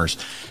of Famers.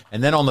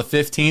 And then on the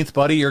 15th,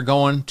 buddy, you're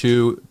going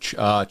to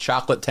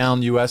Chocolate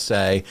Town,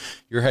 USA.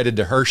 You're headed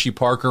to Hershey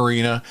Park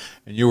Arena,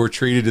 and you were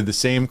treated to the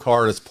same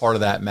card as part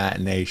of that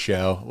matinee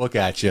show. Look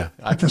at you.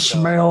 I can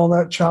smell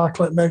that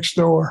chocolate next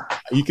door.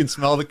 You can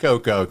smell the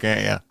cocoa,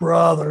 can't you?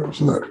 Brother,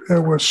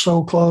 it was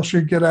so close. You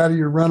get out of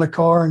your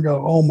rent-a-car and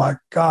go, oh, my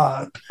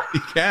God.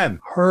 You can.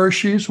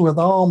 Hershey's with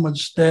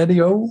almonds,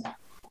 Daddy-O.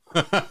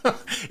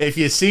 If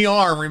you see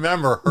Arm,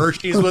 remember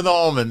Hershey's with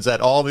almonds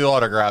at all the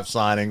autograph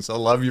signings. I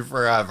love you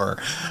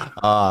forever.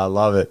 I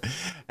love it.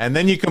 And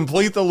then you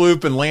complete the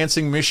loop in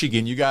Lansing,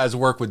 Michigan. You guys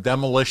work with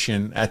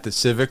Demolition at the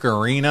Civic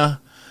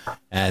Arena,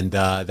 and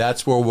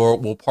that's where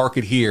we'll park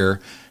it here.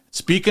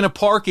 Speaking of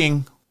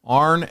parking,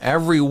 Arn,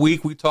 every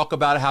week we talk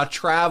about how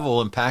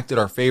travel impacted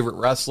our favorite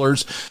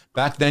wrestlers.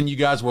 Back then, you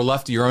guys were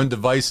left to your own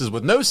devices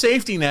with no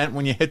safety net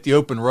when you hit the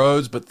open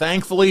roads. But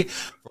thankfully,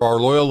 for our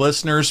loyal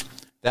listeners,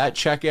 that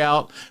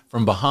checkout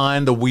from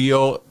behind the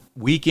wheel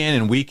week in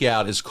and week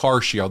out is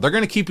CarShield. They're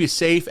going to keep you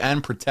safe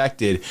and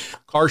protected.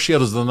 CarShield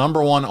is the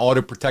 #1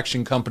 auto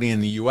protection company in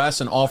the U.S.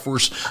 and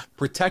offers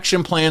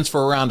protection plans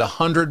for around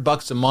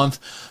 $100 a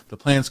month. The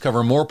plans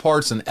cover more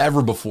parts than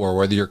ever before,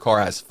 whether your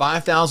car has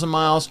 5,000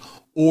 miles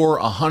or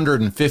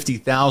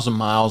 150,000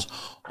 miles.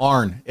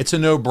 Arn, it's a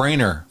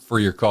no-brainer for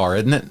your car,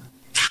 isn't it?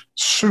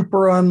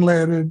 Super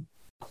unleaded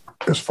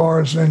as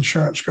far as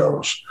insurance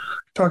goes.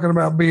 Talking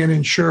about being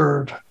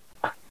insured.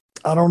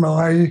 I don't know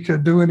how you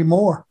could do any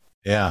more.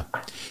 Yeah.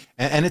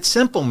 And it's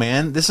simple,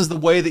 man. This is the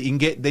way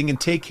that they can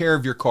take care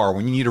of your car.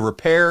 When you need a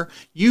repair,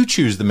 you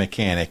choose the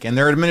mechanic, and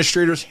their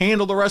administrators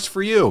handle the rest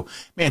for you.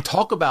 Man,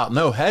 talk about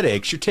no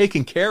headaches. You're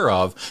taken care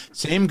of.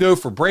 Same go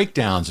for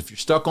breakdowns. If you're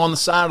stuck on the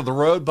side of the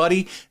road,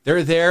 buddy,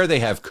 they're there.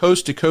 They have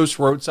coast-to-coast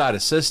roadside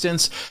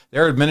assistance.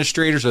 Their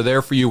administrators are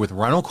there for you with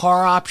rental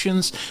car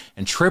options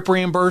and trip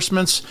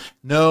reimbursements.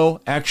 No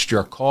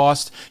extra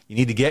cost. You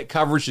need to get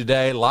coverage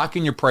today. Lock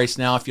in your price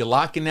now. If you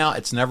lock in now,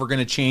 it's never going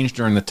to change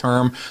during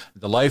the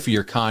life of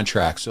your contract.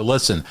 So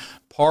listen,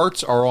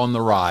 parts are on the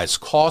rise.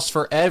 Costs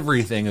for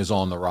everything is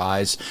on the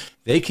rise.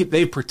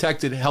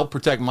 Help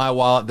protect my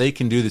wallet. They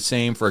can do the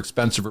same for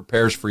expensive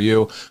repairs for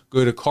you.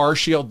 Go to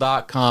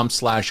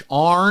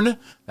carshield.com/ARN.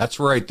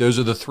 That's right. Those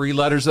are the 3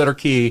 letters that are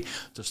key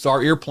to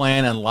start your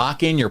plan and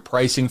lock in your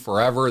pricing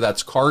forever.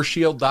 That's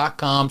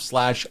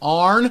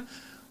carshield.com/ARN.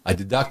 A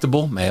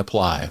deductible may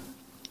apply.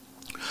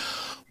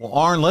 Well,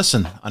 Arn,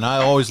 listen, and I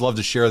always love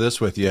to share this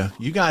with you.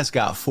 You guys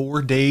got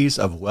 4 days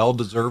of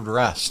well-deserved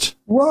rest.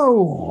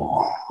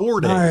 Whoa.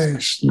 4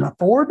 days. Nice.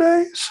 4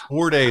 days?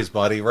 4 days,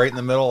 buddy, right in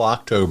the middle of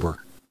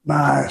October.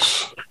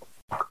 Nice.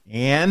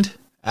 And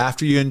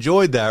after you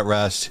enjoyed that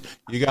rest,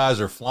 you guys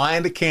are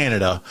flying to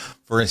Canada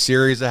for a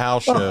series of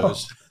house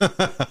shows.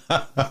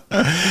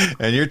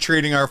 And you're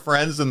treating our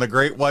friends in the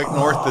Great White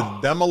North the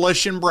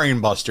Demolition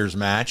Brainbusters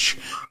match.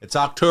 It's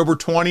October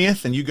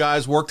 20th, and you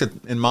guys worked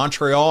in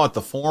Montreal at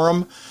the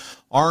Forum.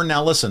 Arn,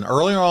 now listen,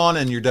 earlier on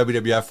in your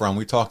WWF run,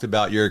 we talked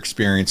about your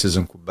experiences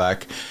in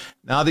Quebec.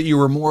 Now that you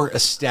were more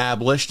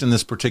established in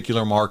this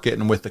particular market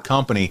and with the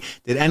company,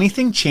 did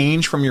anything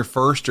change from your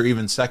first or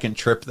even second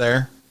trip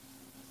there?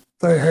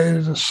 They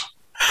hated us.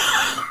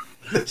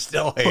 They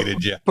still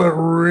hated you. But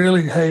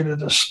really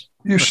hated us.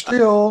 You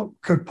still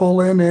could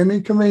pull in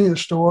any convenience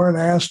store and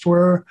ask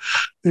where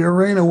the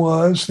arena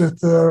was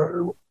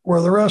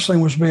where the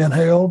wrestling was being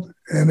held,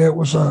 and it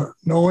was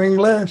no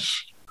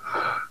English.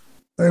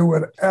 They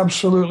would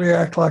absolutely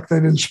act like they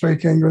didn't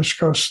speak English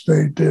because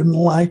they didn't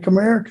like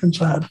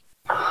Americans. I'm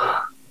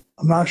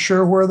not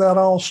sure where that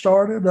all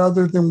started,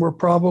 other than we're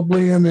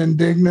probably an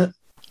indignant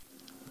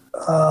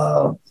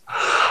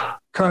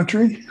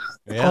country.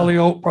 Yeah.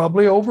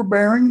 Probably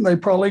overbearing. They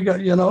probably got,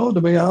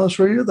 to be honest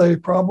with you, they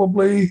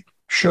probably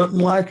shouldn't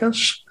like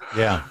us.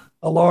 Yeah.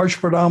 A large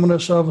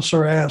predominance of us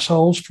are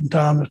assholes from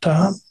time to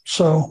time.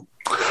 So,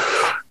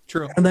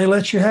 true. And they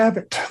let you have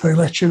it. They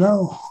let you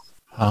know.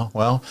 Oh,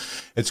 well,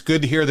 it's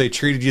good to hear they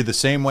treated you the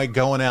same way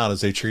going out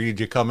as they treated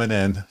you coming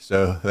in.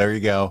 So there you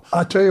go.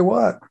 I tell you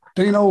what,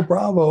 Dino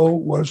Bravo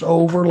was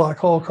over like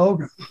Hulk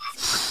Hogan.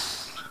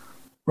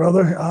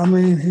 Brother, I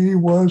mean, he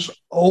was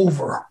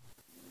over.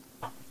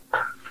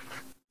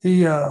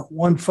 He,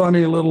 one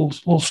funny little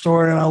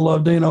story, and I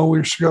love Dino. We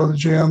used to go to the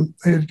gym.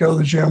 He'd go to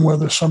the gym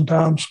with us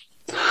sometimes.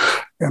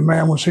 And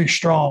man, was he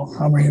strong.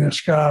 I mean,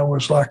 this guy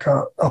was like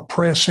a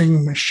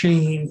pressing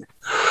machine.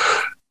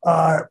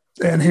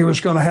 And he was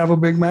going to have a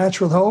big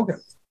match with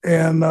Hogan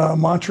in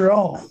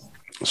Montreal.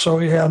 So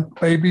he had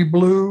baby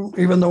blue,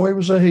 even though he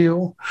was a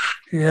heel,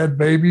 he had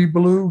baby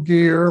blue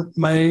gear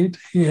made.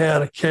 He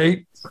had a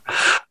cape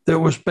that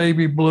was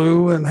baby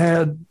blue and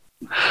had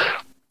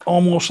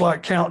almost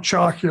like Count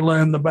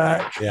Chocula in the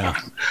back. Yeah.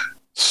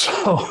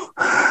 So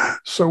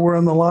we're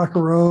in the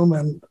locker room,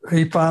 and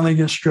he finally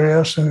gets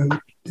dressed, and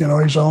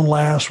he's on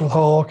last with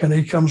Hulk, and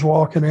he comes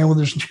walking in with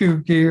his new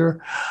gear.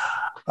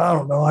 I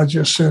don't know. I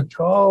just said,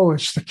 "Oh,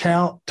 it's the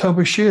Count tub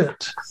of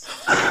shit,"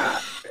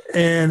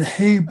 and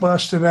he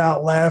busted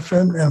out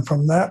laughing. And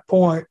from that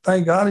point,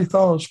 thank God he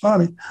thought it was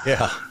funny.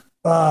 Yeah.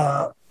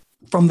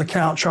 From the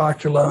Count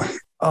Chocula,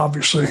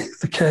 obviously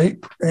the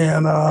cape,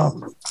 and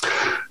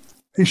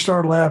he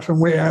started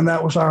laughing. And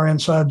that was our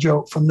inside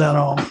joke from then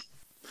on.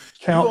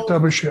 Count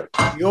tub of shit.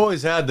 You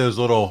always had those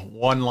little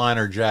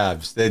one-liner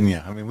jabs, didn't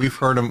you? I mean, we've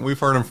heard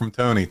them from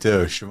Tony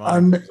too.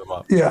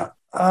 Yeah.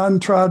 I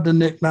tried to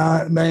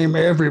nickname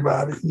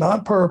everybody,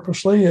 not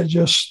purposely. It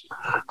just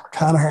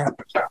kind of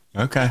happened.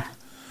 Okay.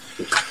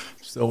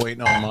 Still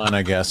waiting on mine,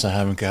 I guess. I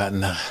haven't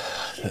gotten,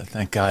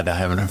 thank God I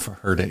haven't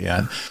heard it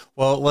yet.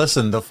 Well,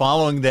 listen, the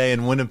following day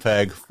in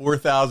Winnipeg,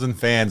 4,000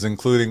 fans,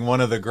 including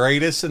one of the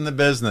greatest in the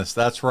business.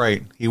 That's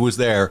right. He was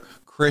there.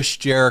 Chris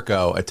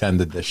Jericho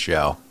attended this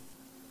show.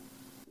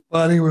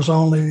 But he was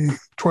only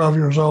 12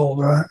 years old,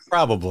 right?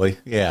 Probably,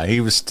 yeah.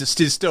 He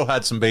still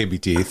had some baby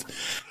teeth,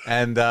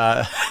 and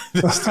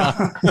this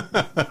time,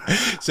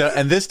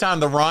 this time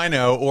the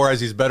Rhino, or as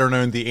he's better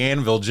known, the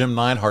Anvil, Jim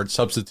Neidhart,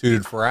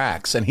 substituted for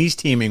Axe, and he's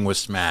teaming with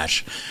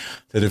Smash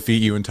to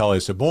defeat you and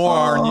Tully. So,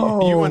 boy,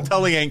 you and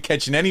Tully ain't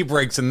catching any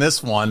breaks in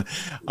this one.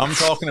 I'm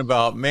talking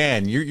about,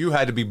 man, you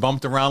had to be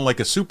bumped around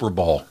like a Super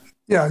Bowl.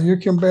 Yeah, you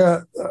can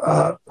bet.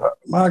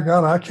 My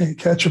God, I can't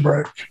catch a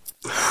break.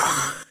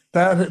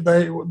 That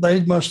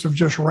they must have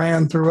just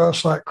ran through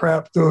us like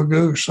crap through a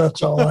goose.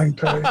 That's all I can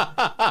tell you.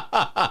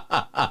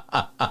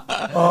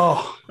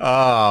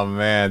 Oh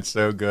man. man,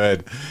 so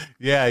good.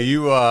 Yeah,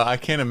 I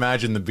can't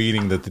imagine the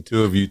beating that the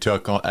two of you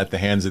took at the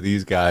hands of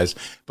these guys.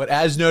 But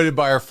as noted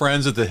by our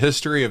friends at the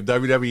History of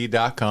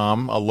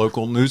WWE.com, a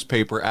local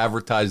newspaper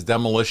advertised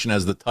Demolition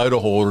as the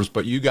title holders,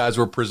 but you guys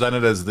were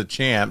presented as the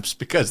champs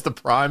because the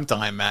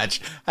primetime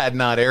match had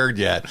not aired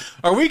yet.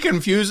 Are we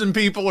confusing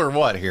people or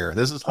what here?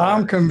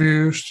 I'm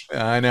confused.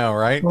 I know,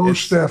 right?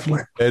 Most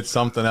definitely. It's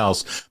something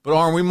else. But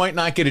Arn, we might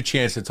not get a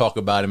chance to talk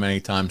about him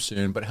anytime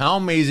soon, but how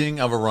amazing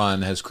of a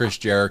run has Chris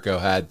Jericho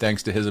had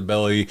thanks to his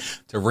ability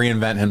to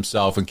reinvent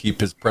himself and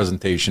keep his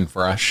presentation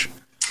fresh?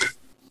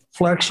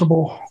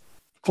 Flexible,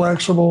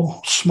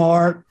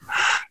 smart.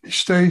 He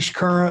stays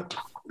current,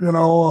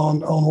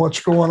 on what's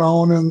going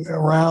on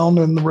around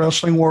in the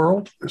wrestling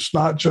world. It's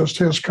not just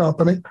his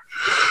company.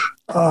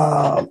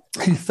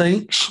 He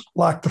thinks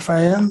like the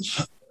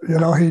fans.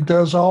 He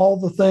does all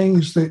the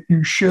things that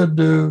you should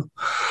do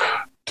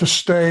to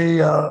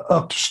stay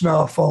up to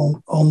snuff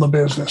on the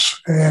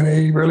business. And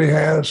he really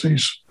has.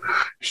 He's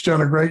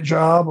done a great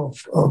job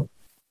of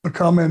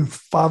becoming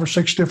 5 or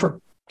 6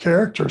 different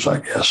characters, I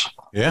guess.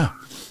 Yeah.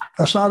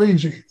 That's not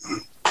easy.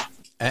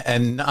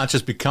 And not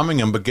just becoming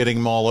him, but getting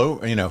him all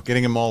over,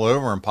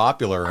 and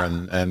popular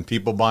and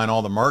people buying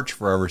all the merch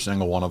for every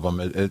single one of them.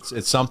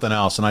 It's something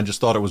else. And I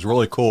just thought it was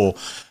really cool.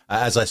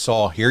 As I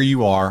saw, here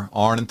you are,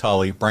 Arn and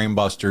Tully,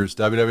 Brainbusters,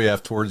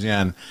 WWF towards the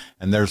end,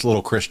 and there's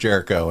little Chris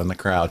Jericho in the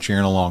crowd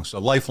cheering along. So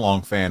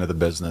lifelong fan of the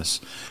business,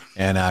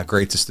 and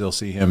great to still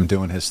see him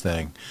doing his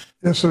thing.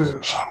 Yes, it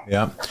is.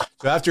 Yeah.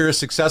 So after a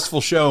successful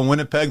show in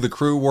Winnipeg, the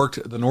crew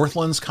worked the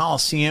Northlands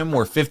Coliseum,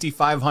 where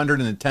 5,500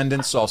 in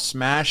attendance saw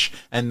Smash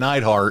and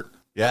Neidhart.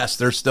 Yes,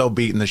 they're still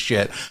beating the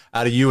shit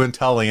out of you and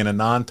Tully in a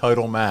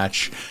non-title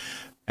match.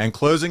 And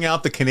closing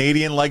out the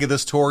Canadian leg of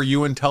this tour,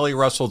 you and Tully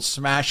wrestled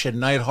Smash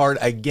and Neidhart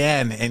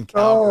again in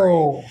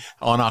Calgary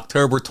on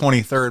October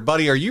 23rd.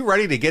 Buddy, are you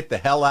ready to get the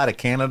hell out of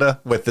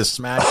Canada with this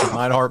Smash and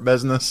Neidhart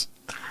business?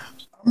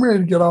 I'm ready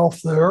to get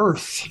off the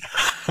earth.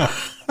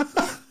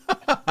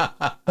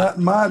 That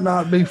might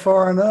not be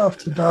far enough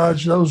to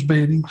dodge those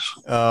beatings.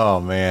 Oh,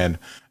 man.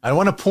 I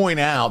want to point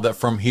out that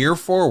from here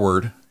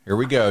forward, here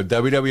we go,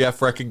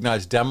 WWF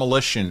recognized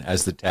Demolition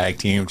as the tag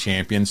team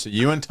champion. So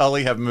you and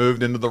Tully have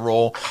moved into the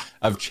role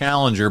of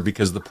challenger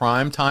because the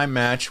primetime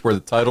match where the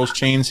titles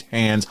change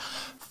hands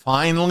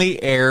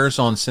finally airs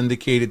on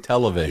syndicated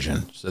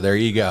television. So there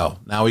you go.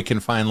 Now we can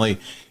finally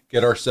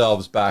get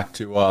ourselves back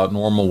to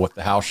normal with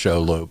the house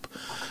show loop.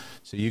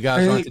 So you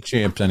guys aren't the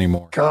champs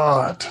anymore.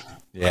 God.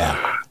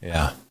 Yeah.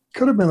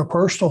 Could have been a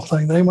personal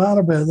thing. They might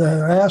have been,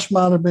 their ass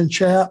might have been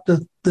chapped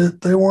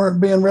that they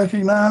weren't being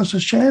recognized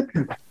as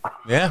champion.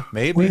 Yeah,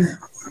 maybe.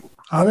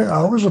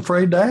 I was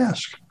afraid to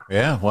ask.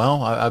 Yeah,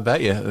 well, I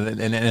bet you.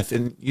 And if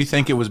you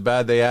think it was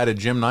bad they added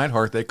Jim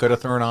Neidhart, they could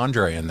have thrown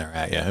Andre in there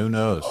at you. Who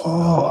knows?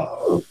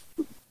 Oh,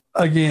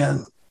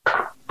 again,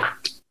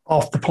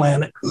 off the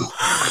planet.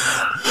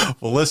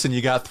 Well, listen,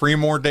 you got 3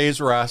 more days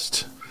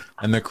rest.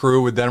 And the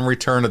crew would then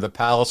return to the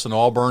Palace in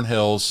Auburn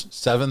Hills.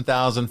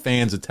 7,000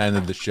 fans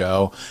attended the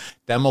show.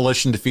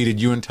 Demolition defeated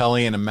you and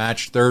Tully in a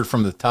match third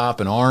from the top.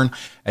 And Arn,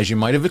 as you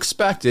might have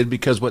expected,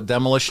 because what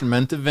Demolition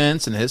meant to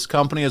Vince and his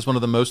company as one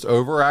of the most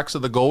over acts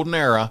of the golden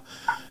era,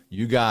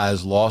 you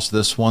guys lost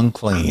this one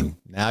clean.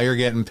 Now you're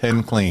getting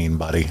pinned clean,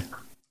 buddy.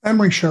 And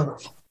we should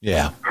have.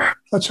 Yeah.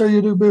 That's how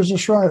you do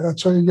business right.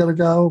 That's how you get a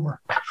guy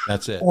over.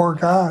 That's it. Or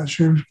guys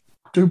who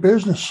do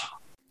business.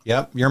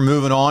 Yep, you're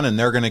moving on, and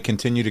they're going to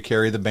continue to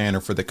carry the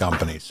banner for the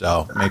company.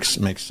 So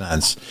makes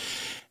sense.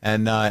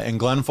 And in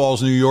Glen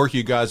Falls, New York,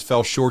 you guys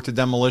fell short to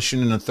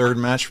Demolition in the third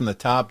match from the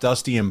top.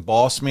 Dusty and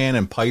Bossman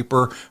and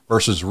Piper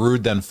versus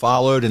Rude then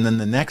followed. And then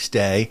the next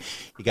day,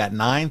 you got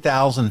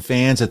 9,000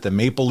 fans at the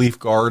Maple Leaf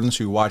Gardens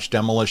who watched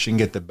Demolition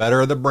get the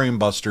better of the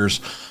Brainbusters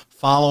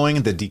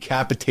following the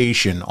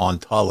decapitation on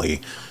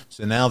Tully.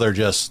 So now they're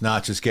just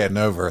not just getting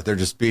over it. They're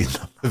just beating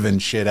the living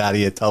shit out of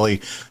you. Tully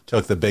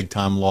took the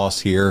big-time loss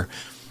here.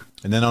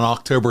 And then on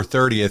October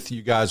 30th,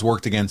 you guys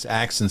worked against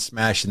Axe and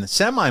Smash in the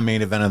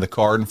semi-main event of the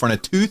card in front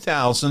of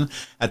 2,000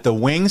 at the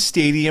Wing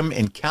Stadium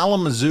in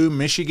Kalamazoo,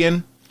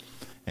 Michigan.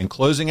 And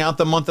closing out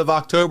the month of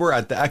October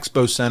at the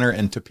Expo Center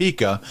in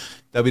Topeka,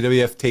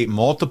 WWF taped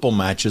multiple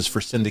matches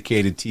for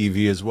syndicated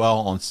TV as well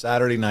on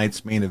Saturday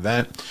night's main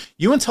event.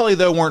 You and Tully,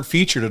 though, weren't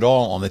featured at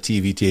all on the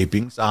TV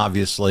tapings,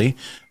 obviously,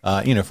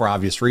 for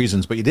obvious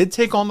reasons. But you did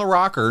take on the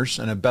Rockers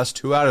in a best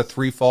 2 out of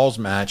 3 falls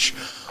match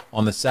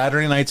on the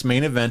Saturday night's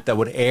main event that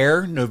would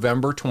air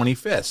November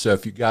 25th. So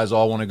if you guys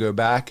all want to go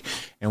back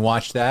and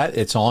watch that,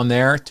 it's on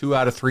there. 2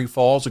 out of 3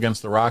 falls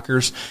against the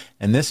Rockers.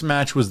 And this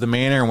match was the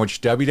manner in which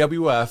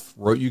WWF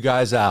wrote you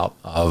guys out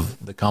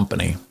of the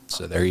company.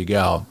 So there you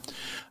go.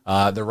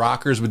 The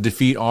Rockers would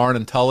defeat Arn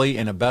and Tully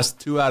in a best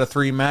 2 out of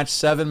 3 match,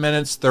 7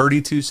 minutes,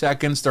 32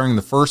 seconds during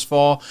the first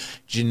fall.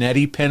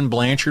 Jannetty pinned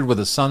Blanchard with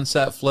a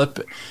sunset flip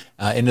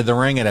into the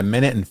ring at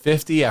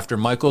 1:50 after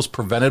Michaels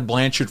prevented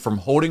Blanchard from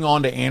holding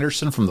on to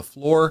Anderson from the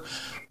floor.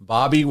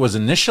 Bobby was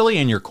initially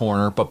in your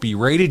corner, but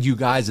berated you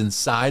guys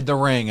inside the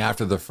ring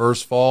after the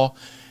first fall.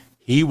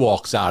 He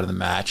walks out of the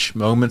match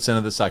moments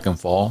into the second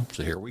fall.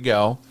 So here we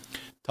go.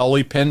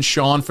 Tully pinned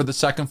Shawn for the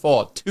second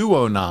fall at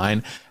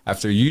 2:09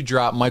 after you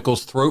dropped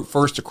Michaels throat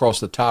first across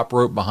the top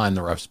rope behind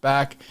the ref's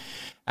back.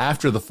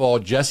 After the fall,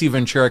 Jesse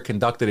Ventura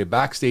conducted a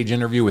backstage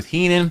interview with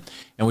Heenan,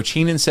 in which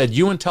Heenan said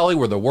you and Tully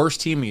were the worst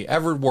team he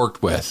ever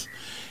worked with.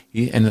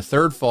 In the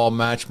third fall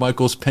match,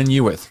 Michaels pinned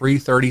you at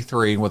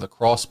 3:33 with a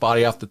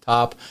crossbody off the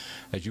top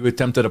as you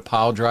attempted a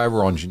pile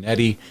driver on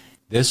Jannetty.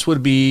 This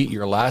would be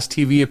your last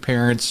TV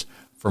appearance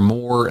for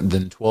more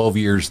than 12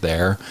 years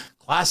there.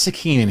 Classic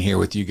Heenan here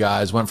with you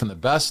guys. Went from the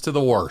best to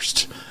the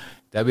worst.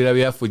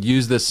 WWF would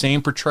use this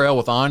same portrayal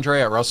with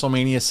Andre at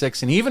WrestleMania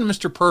 6 and even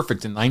Mr.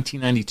 Perfect in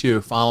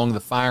 1992 following the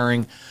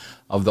firing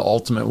of the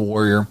Ultimate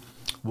Warrior.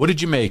 What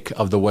did you make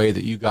of the way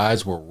that you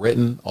guys were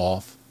written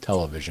off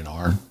television,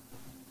 Arn?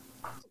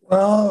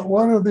 Well,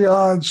 what are the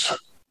odds?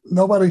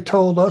 Nobody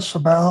told us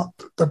about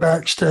the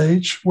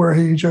backstage where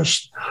he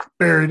just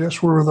buried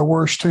us. We were the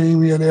worst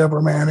team he had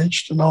ever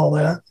managed and all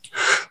that.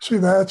 See,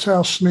 that's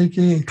how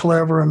sneaky and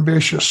clever and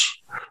vicious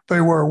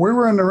they were. We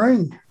were in the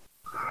ring.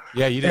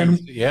 Yeah, you didn't.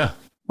 And yeah.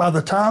 By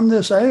the time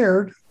this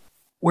aired,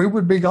 we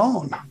would be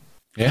gone.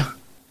 Yeah.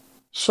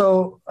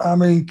 So, I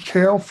mean,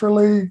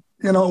 carefully,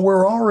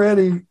 we're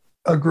already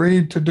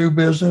agreed to do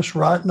business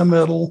right in the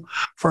middle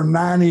for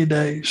 90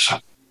 days.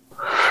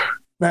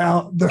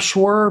 Now, the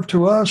swerve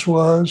to us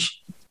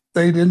was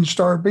they didn't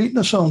start beating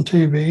us on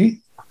TV.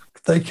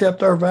 They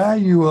kept our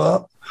value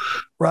up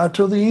right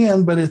till the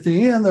end, but at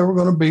the end, they were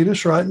going to beat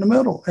us right in the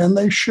middle, and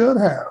they should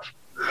have.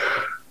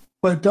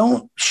 But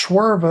don't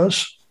swerve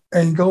us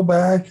and go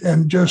back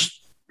and just,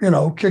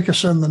 kick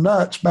us in the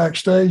nuts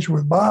backstage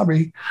with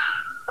Bobby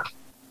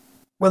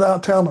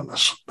without telling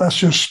us. That's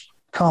just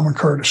common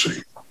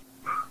courtesy.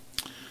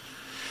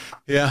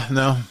 Yeah,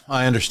 no,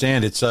 I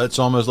understand. It's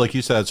almost like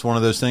you said, it's one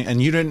of those things.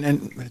 And you didn't,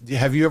 and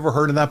have you ever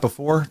heard of that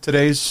before?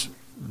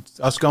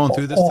 Us going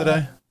through this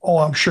today? Oh,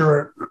 I'm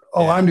sure.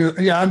 I knew.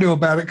 Yeah, I knew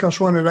about it because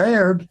when it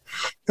aired,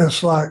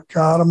 it's like,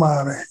 God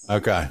Almighty.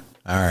 Okay.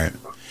 All right.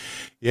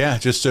 Yeah,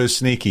 just so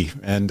sneaky.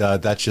 And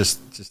that's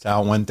just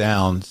how it went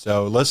down.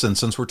 So listen,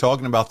 since we're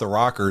talking about the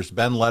Rockers,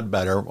 Ben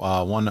Ledbetter,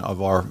 one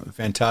of our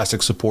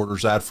fantastic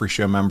supporters, Ad Free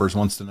Show members,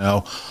 wants to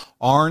know,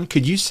 Arn,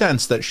 could you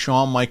sense that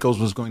Shawn Michaels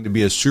was going to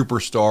be a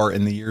superstar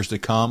in the years to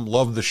come?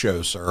 Love the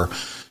show, sir.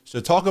 So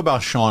talk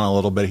about Shawn a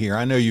little bit here.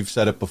 I know you've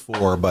said it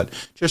before, but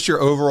just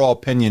your overall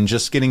opinion,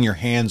 just getting your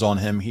hands on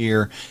him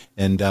here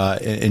and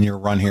in your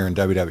run here in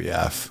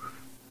WWF.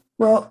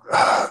 Well,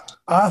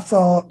 I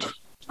thought,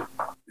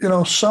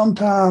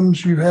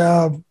 sometimes you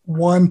have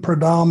one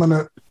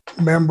predominant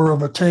member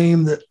of a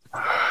team that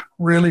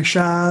really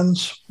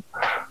shines.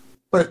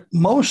 But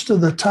most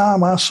of the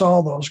time I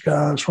saw those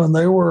guys when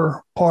they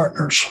were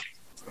partners,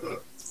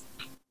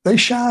 they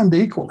shined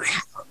equally.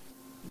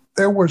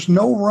 There was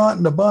no runt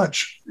in the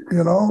bunch.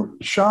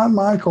 Shawn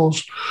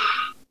Michaels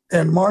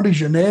and Marty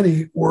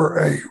Jannetty were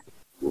a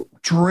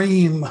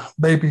dream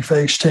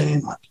babyface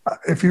team.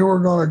 If you were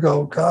going to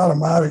go, God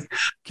Almighty,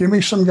 give me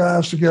some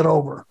guys to get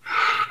over,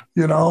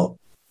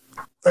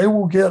 they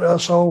will get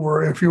us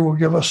over if you will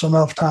give us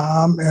enough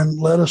time and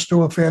let us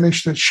do a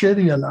finish that's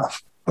shitty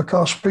enough,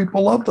 because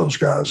people love those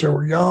guys. They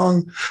were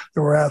young,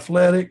 they were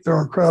athletic, they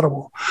were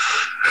incredible.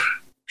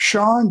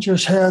 Shawn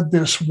just had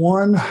this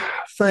one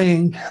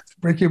thing.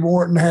 Ricky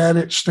Morton had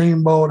it,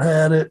 Steamboat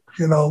had it.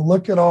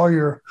 Look at all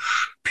your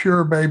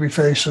pure baby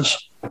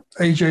faces.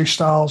 AJ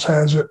Styles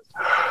has it.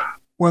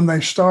 When they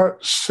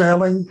start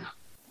selling,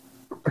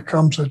 it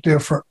becomes a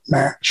different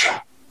match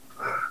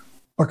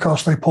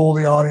because they pull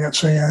the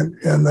audience in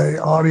and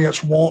the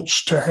audience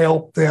wants to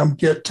help them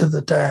get to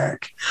the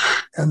tag.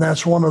 And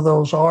that's one of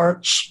those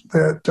arts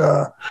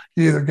that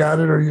you either got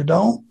it or you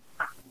don't.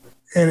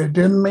 And it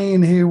didn't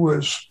mean he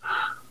was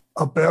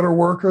a better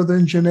worker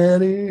than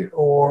Jannetty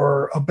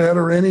or a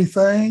better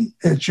anything.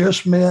 It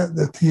just meant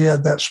that he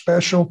had that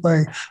special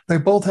thing. They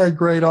both had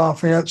great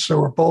offense. They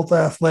were both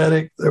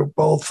athletic. They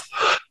both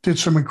did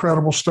some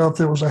incredible stuff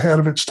that was ahead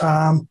of its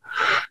time,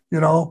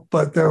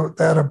 but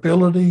that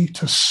ability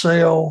to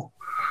sell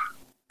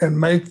and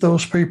make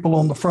those people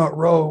on the front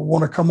row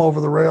want to come over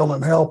the rail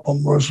and help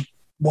them was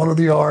one of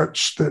the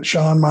arts that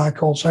Shawn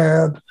Michaels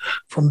had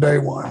from day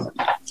one.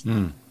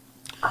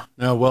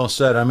 No, well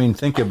said. I mean,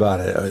 think about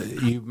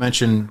it. You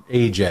mentioned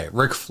AJ,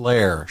 Ric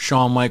Flair,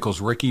 Shawn Michaels,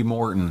 Ricky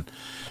Morton,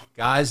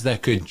 guys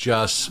that could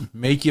just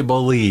make you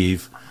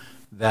believe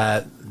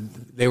that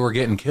they were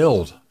getting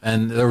killed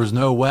and there was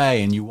no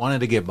way, and you wanted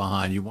to get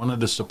behind, you wanted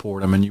to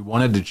support them, and you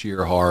wanted to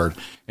cheer hard,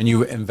 and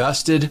you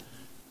invested.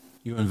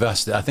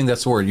 I think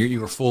that's the word. You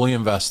were fully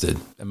invested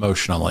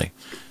emotionally.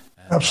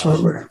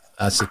 Absolutely.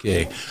 That's the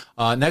key.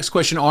 Next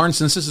question, Arn,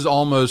 since this is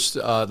almost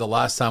the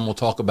last time we'll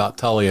talk about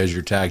Tully as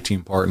your tag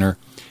team partner,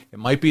 it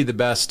might be the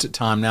best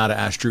time now to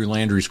ask Drew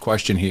Landry's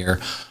question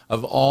here.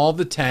 Of all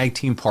the tag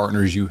team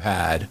partners you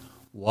had,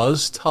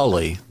 was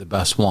Tully the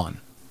best one?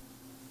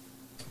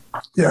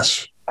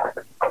 Yes.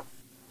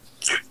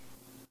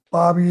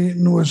 Bobby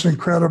Eaton was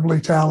incredibly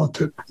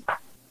talented.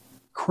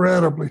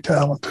 Incredibly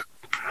talented.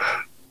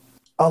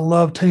 I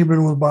love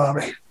teaming with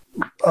Bobby.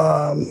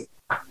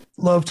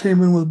 Love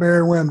teaming with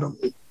Barry Windham.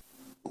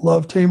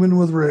 Love teaming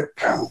with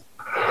Rick. A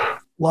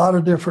lot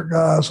of different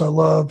guys I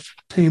loved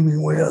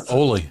teaming with.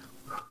 Ole.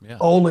 Yeah.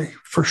 Ole,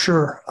 for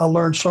sure. I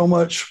learned so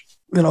much,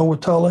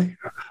 with Tully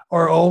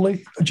or Ole,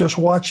 just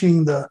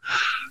watching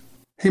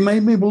he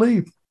made me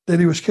believe that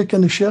he was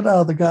kicking the shit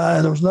out of the guy,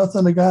 and there was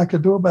nothing the guy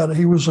could do about it.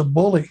 He was a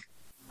bully,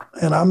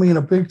 and I mean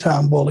a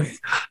big-time bully.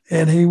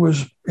 And he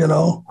was,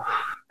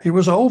 he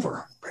was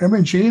over. Him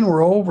and Gene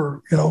were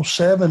over,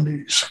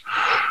 70s,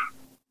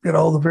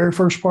 the very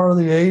first part of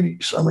the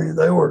 80s. I mean,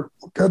 they were,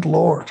 good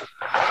Lord.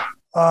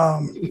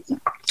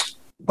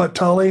 But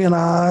Tully and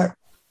I,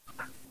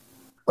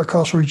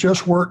 because we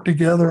just worked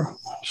together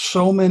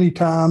so many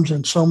times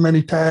and so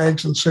many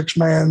tags and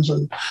 6-mans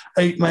and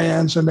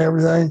 8-mans and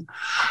everything,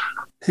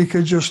 he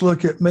could just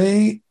look at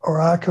me or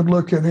I could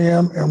look at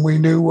him, and we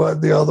knew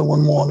what the other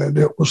one wanted.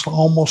 It was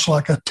almost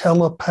like a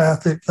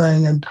telepathic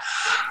thing. And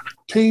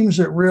teams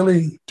that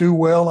really do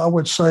well, I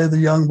would say the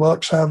Young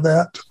Bucks have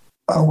that.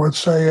 I would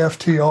say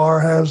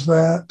FTR has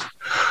that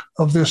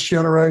of this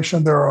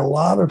generation. There are a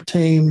lot of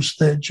teams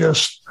that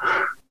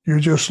you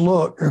just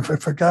look.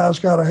 If a guy's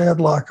got a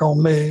headlock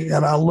on me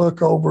and I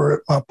look over at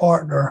my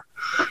partner,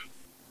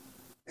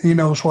 he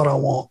knows what I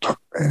want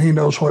and he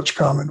knows what's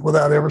coming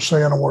without ever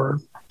saying a word.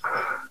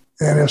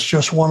 And it's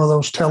just one of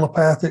those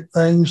telepathic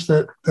things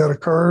that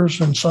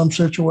occurs in some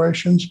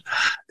situations.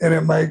 And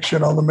it makes,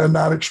 the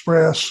Midnight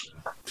Express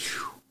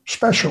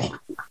special.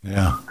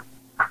 Yeah.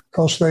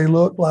 Because they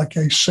look like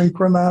a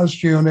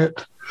synchronized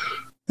unit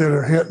that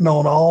are hitting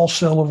on all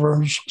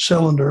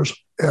cylinders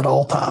at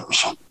all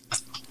times.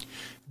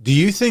 Do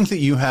you think that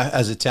you have,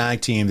 as a tag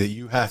team, that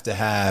you have to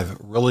have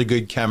really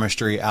good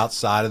chemistry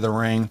outside of the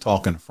ring,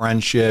 talking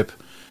friendship,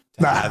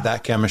 to have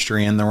that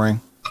chemistry in the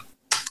ring?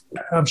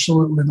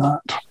 Absolutely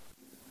not.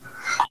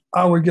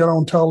 I would get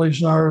on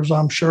Tully's nerves,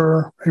 I'm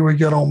sure. He would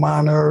get on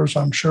my nerves,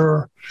 I'm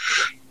sure.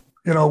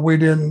 We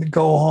didn't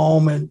go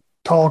home and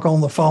talk on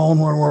the phone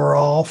when we were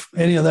off,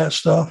 any of that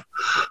stuff.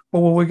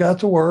 But when we got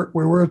to work,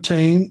 we were a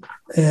team,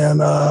 and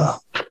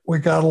we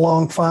got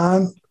along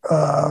fine.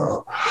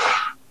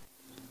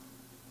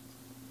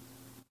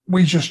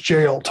 We just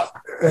jailed,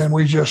 and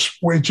we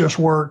just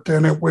worked,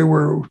 and we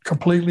were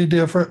completely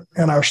different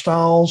in our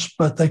styles,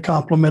 but they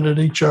complemented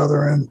each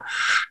other, and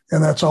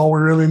that's all we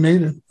really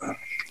needed.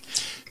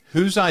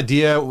 Whose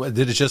idea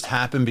did it just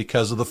happen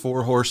because of the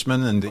Four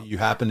Horsemen, and that you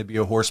happened to be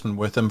a horseman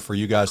with them for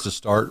you guys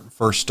to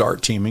first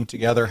start teaming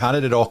together? How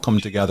did it all come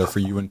together for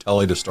you and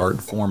Tully to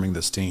start forming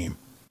this team?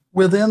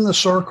 Within the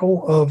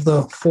circle of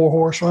the Four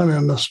Horsemen,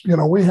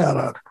 and we had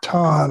a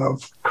ton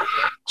of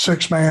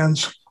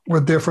 6-mans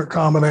with different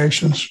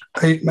combinations,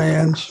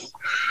 8-mans,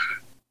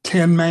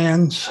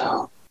 10-mans,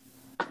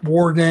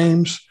 war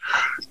games.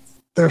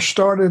 It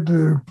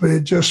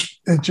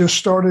just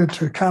started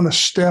to kind of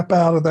step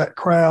out of that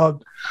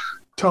crowd.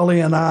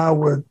 Tully and I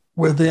would,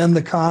 within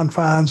the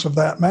confines of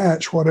that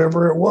match,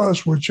 whatever it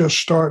was, would just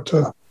start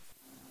to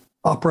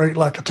operate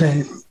like a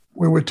team.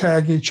 We would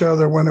tag each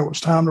other when it was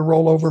time to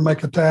roll over and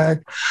make a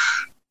tag.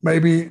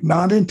 Maybe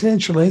not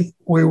intentionally,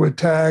 we would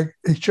tag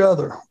each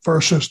other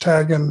versus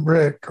tagging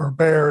Rick or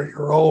Barry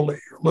or Ole or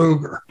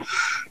Luger.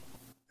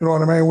 You know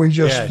what I mean? We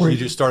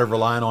just started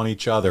relying on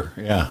each other.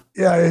 Yeah.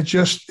 Yeah. It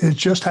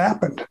just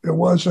happened. It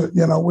wasn't,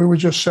 we would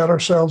just set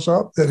ourselves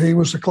up that he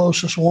was the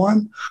closest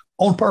one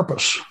on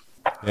purpose.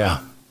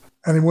 Yeah.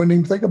 And he wouldn't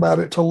even think about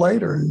it till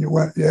later. And you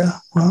went, yeah,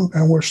 well,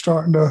 and we're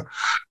starting to,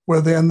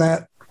 within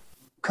that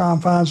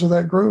confines of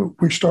that group,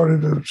 we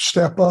started to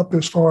step up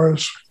as far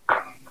as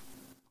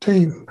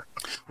team.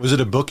 Was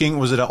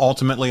it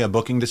ultimately a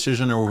booking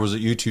decision, or was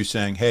it you two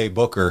saying, hey,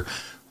 Booker,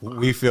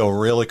 we feel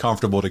really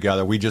comfortable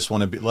together. We just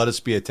want to let us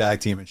be a tag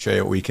team and show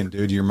you what we can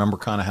do. Do you remember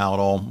kind of how it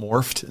all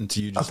morphed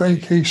into you? I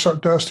think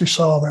Dusty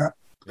saw that.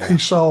 Yeah. He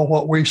saw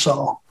what we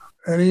saw,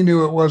 and he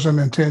knew it wasn't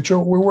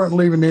intentional. We weren't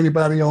leaving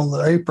anybody on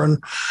the apron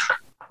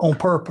on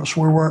purpose.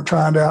 We weren't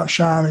trying to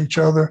outshine each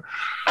other.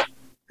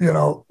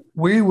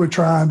 We were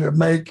trying to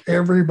make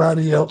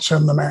everybody else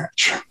in the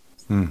match.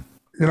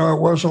 It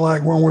wasn't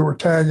like when we were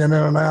tagging in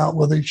and out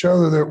with each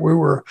other that we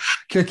were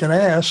kicking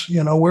ass.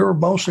 We were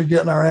mostly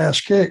getting our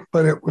ass kicked,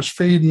 but it was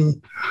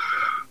feeding,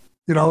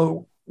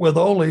 with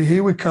Ole,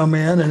 he would come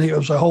in and it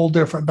was a whole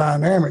different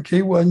dynamic.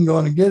 He wasn't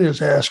going to get his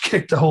ass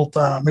kicked the whole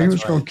time. He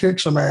was going to kick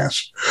some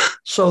ass.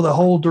 So the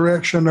whole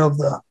direction of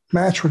the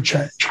match would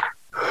change.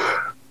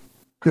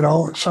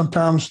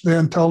 Sometimes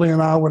then Tully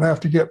and I would have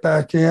to get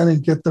back in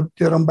and get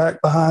them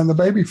back behind the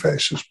baby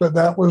faces. But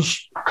that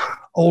was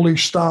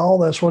Ole's style.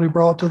 That's what he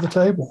brought to the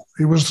table.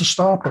 He was the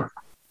stopper.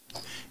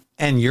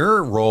 And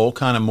your role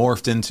kind of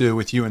morphed into,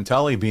 with you and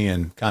Tully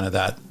being kind of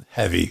that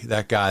heavy,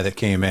 that guy that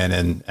came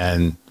in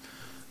and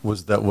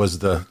was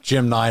the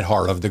Jim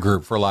Neidhart of the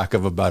group, for lack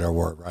of a better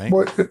word, right?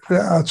 Well,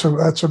 yeah,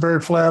 that's a very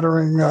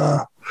flattering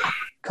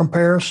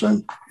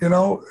comparison,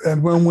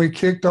 and when we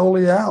kicked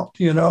Ole out,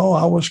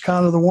 I was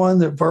kind of the one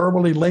that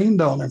verbally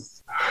leaned on him,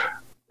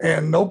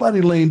 and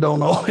nobody leaned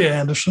on Ole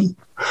Anderson.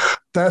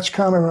 That's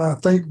kind of, I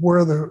think,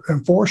 where the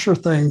enforcer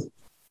thing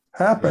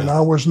happened. Yeah.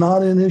 I was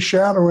not in his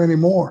shadow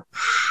anymore.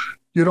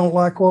 you don't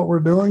like what we're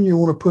doing, you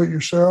want to put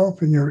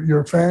yourself and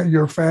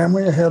your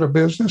family ahead of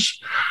business,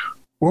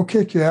 we'll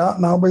kick you out,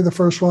 and I'll be the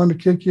first one to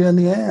kick you in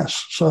the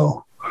ass.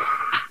 So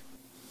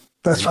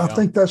I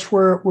think that's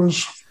where it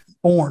was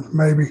born,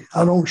 maybe.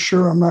 I'm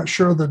not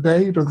sure the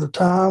date or the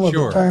time or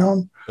the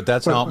town. But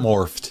that's not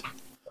morphed.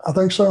 I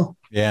think so.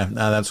 Yeah,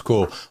 no, that's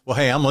cool. Well,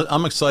 hey,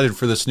 I'm excited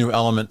for this new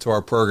element to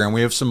our program.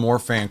 We have some more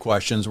fan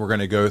questions we're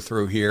going to go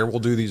through here. We'll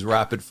do these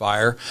rapid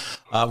fire.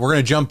 We're going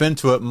to jump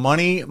into it.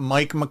 Money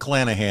Mike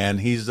McClanahan,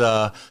 he's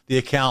the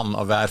accountant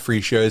of Ad Free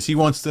Shows. He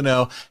wants to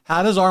know,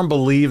 how does Arm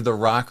believe the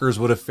Rockers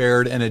would have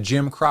fared in a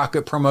Jim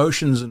Crockett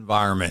Promotions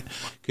environment?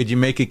 Could you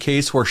make a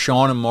case where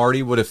Shawn and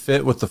Marty would have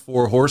fit with the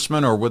Four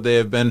Horsemen, or would they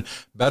have been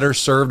better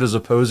served as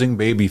opposing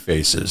baby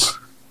faces?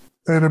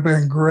 They'd have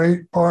been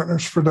great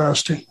partners for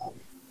Dusty.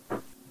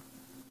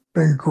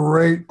 Been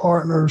great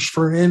partners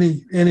for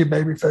any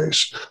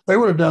babyface. They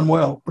would have done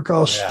well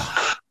because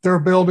their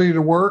ability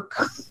to work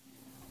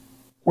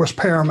was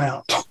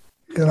paramount,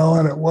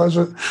 and it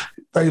wasn't.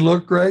 They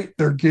looked great.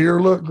 Their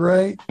gear looked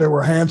great. They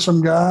were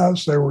handsome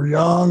guys. They were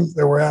young.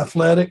 They were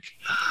athletic,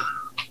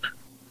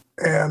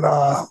 and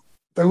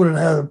they would have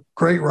had a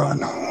great run.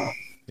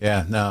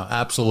 Yeah, no,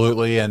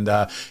 absolutely. And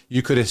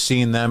you could have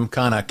seen them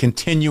kind of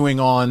continuing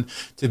on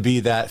to be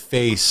that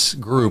face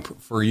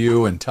group for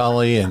you and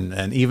Tully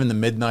and even the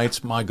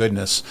Midnights. My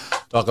goodness,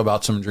 talk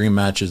about some dream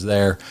matches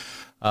there.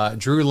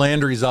 Drew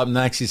Landry's up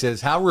next. He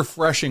says, how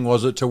refreshing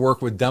was it to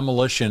work with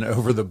Demolition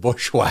over the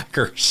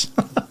Bushwhackers?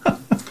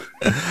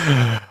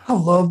 I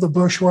love the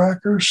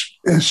Bushwhackers.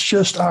 It's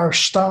just our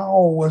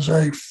style was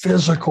a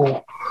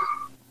physical,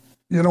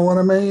 you know what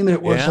I mean?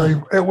 It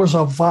was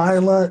a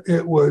violent,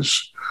 it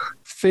was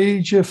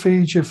feed you.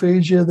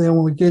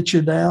 Then we get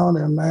you down,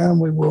 and man,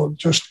 we will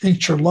just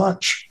eat your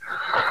lunch.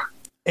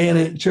 And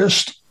it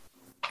just,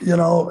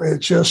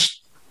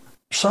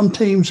 some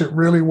teams it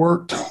really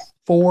worked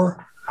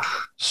for.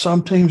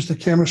 Some teams, the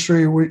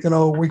chemistry, we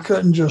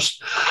couldn't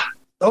just,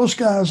 those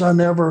guys I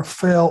never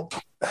felt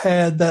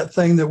had that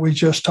thing that we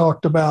just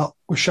talked about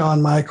with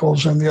Shawn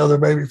Michaels and the other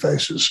baby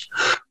faces.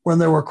 When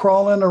they were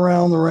crawling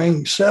around the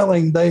ring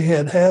selling, they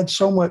had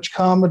so much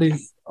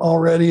comedy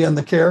already in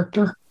the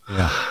character.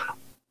 Yeah.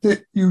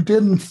 That you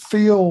didn't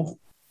feel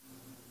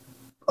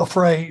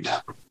afraid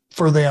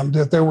for them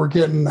that they were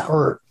getting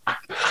hurt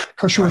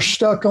because you were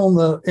stuck on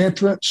the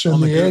entrance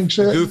and the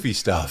exit. The goofy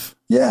stuff.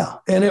 Yeah,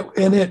 and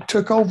it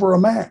took over a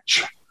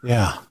match.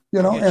 Yeah.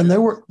 And they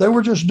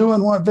were just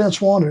doing what Vince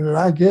wanted, and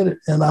I get it,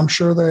 and I'm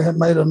sure they had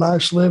made a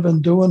nice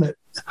living doing it.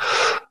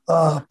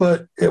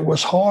 But it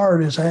was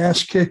hard as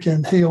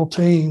ass-kicking heel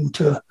team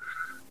to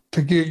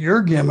get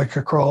your gimmick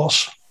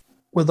across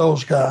with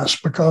those guys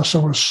because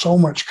there was so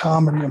much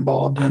comedy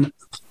involved in it.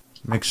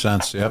 Makes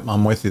sense. Yep,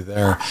 I'm with you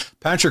there.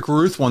 Patrick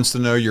Ruth wants to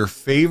know your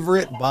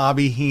favorite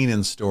Bobby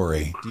Heenan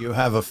story. Do you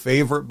have a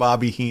favorite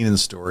Bobby Heenan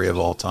story of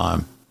all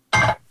time?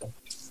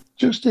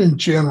 Just in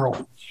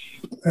general,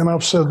 and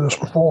I've said this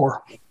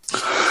before,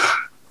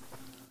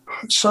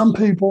 some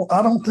people,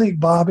 I don't think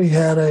Bobby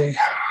had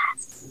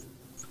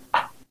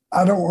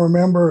I don't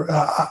remember,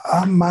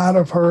 I might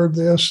have heard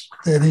this,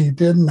 that he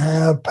didn't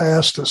have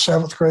past a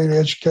 7th grade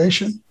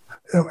education.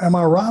 Am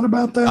I right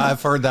about that?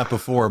 I've heard that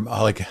before,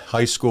 like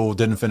high school,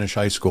 didn't finish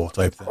high school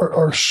type thing.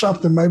 Or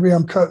something. Maybe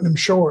I'm cutting him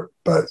short.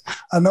 But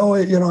I know,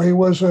 he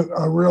wasn't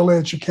a real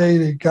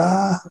educated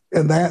guy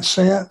in that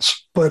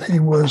sense, but he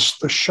was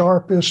the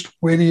sharpest,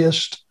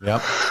 wittiest.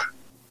 Yep.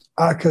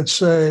 I could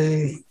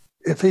say,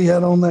 if he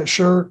had on that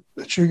shirt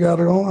that you got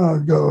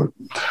on, I'd go,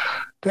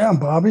 damn,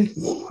 Bobby,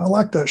 I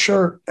like that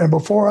shirt. And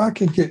before I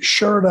could get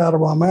shirt out of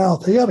my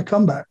mouth, he had a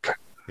comeback.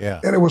 Yeah.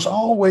 And it was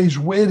always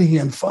witty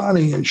and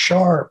funny and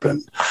sharp.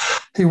 And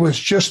he was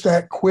just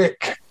that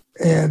quick.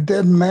 And it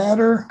didn't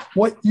matter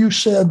what you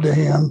said to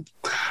him.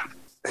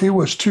 He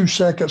was 2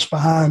 seconds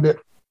behind it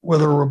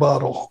with a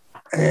rebuttal.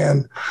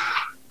 And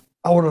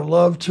I would have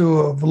loved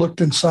to have looked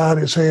inside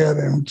his head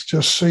and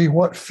just see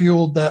what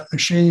fueled that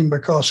machine,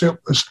 because it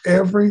was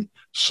every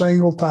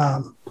single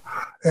time.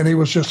 And he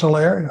was just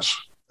hilarious.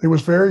 He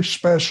was very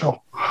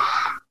special.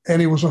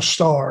 And he was a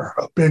star,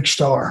 a big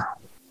star.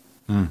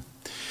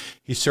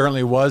 He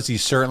certainly was. He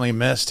certainly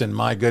missed. And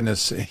my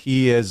goodness,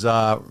 he is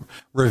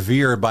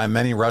revered by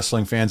many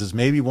wrestling fans as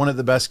maybe one of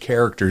the best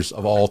characters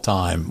of all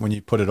time when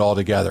you put it all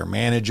together.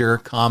 Manager,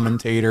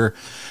 commentator.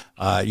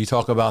 You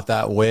talk about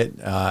that wit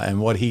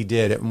and what he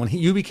did. When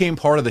you became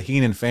part of the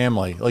Heenan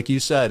family, like you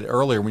said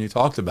earlier when you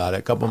talked about it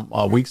a couple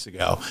weeks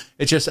ago,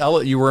 it just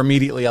you were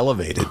immediately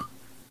elevated.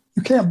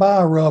 You can't buy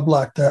a rub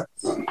like that.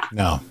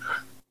 No.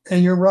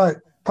 And you're right.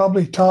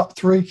 Probably top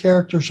 3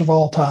 characters of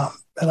all time.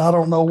 And I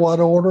don't know what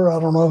order. I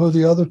don't know who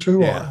the other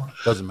 2 are.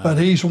 Doesn't matter.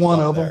 But he's one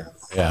of them.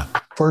 Yeah.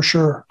 For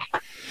sure.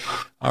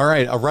 All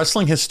right. A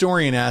wrestling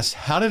historian asks,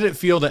 how did it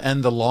feel to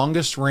end the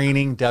longest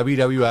reigning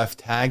WWF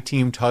tag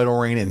team title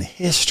reign in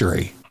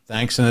history?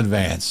 Thanks in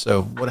advance.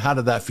 So how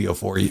did that feel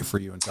for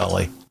you and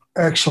Tully?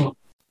 Excellent.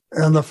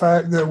 And the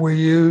fact that we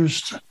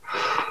used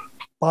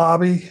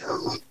Bobby,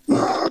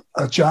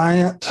 a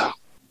giant,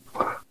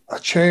 a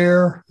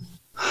chair,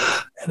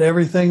 and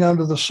everything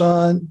under the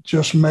sun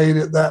just made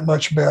it that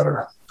much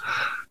better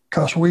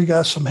because we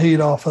got some heat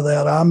off of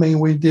that. I mean,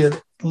 we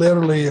did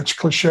literally, it's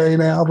cliche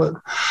now, but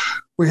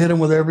we hit them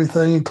with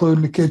everything,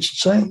 including the kitchen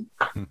sink.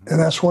 And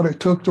that's what it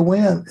took to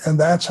win. And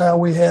that's how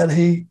we had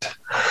heat.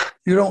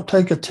 You don't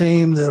take a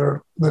team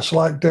that's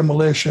like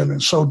Demolition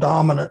and so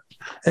dominant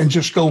and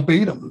just go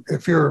beat them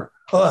if you're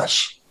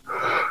us.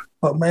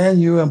 But, man,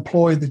 you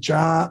employ the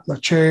giant, the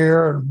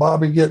chair, and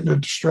Bobby getting the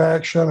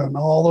distraction and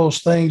all those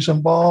things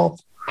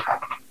involved.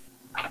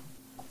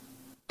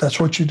 That's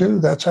what you do.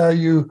 That's how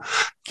you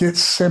get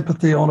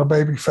sympathy on a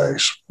baby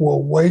face.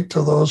 We'll wait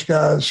till those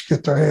guys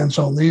get their hands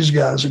on these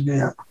guys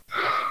again.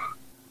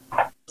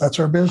 That's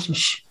our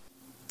business.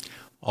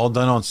 All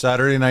done on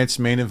Saturday night's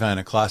Main Event,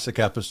 a classic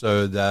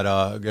episode that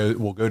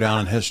will go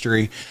down in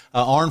history.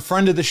 Our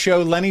friend of the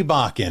show, Lenny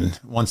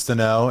Bakken, wants to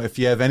know if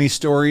you have any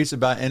stories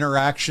about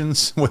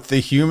interactions with the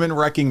human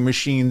wrecking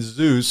machine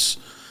Zeus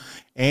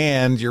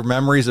and your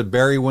memories of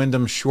Barry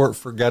Windham's short,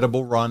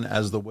 forgettable run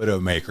as the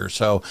Widowmaker.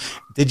 So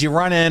did you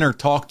run in or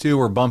talk to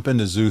or bump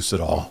into Zeus at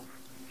all?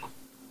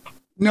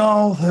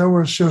 No, there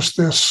was just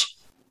this,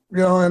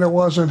 and it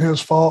wasn't his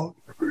fault.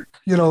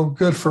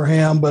 Good for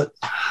him, but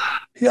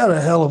he had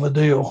a hell of a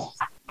deal.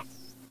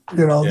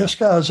 This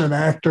guy's an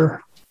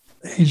actor.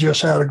 He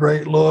just had a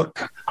great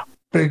look,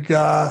 big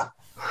guy,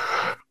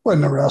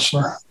 wasn't a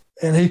wrestler,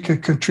 and he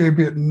could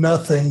contribute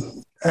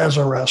nothing as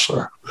a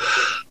wrestler.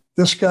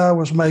 This guy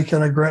was making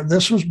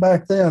this was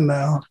back then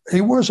now.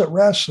 He wasn't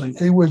wrestling.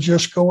 He would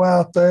just go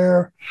out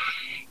there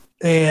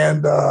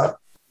and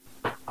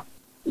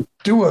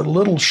do a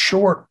little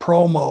short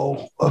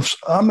promo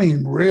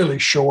really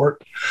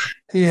short.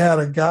 He had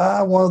a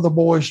guy, one of the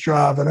boys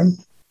driving him,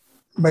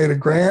 made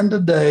 $1,000 a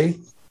day,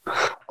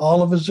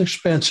 all of his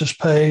expenses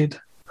paid,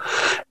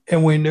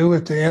 and we knew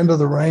at the end of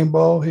the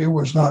rainbow he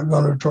was not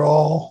going to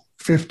draw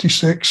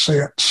 56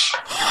 cents.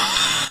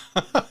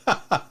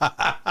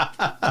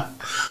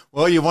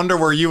 Well, you wonder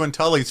where you and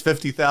Tully's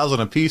 $50,000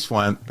 apiece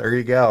went. There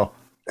you go.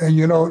 And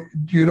you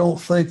don't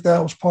think that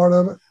was part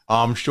of it?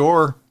 I'm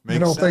sure. You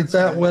don't think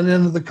that went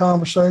into the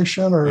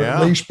conversation, or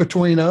at least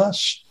between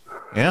us?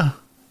 Yeah.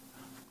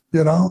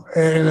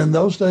 And in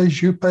those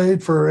days, you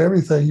paid for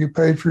everything. You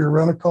paid for your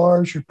rental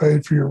cars. You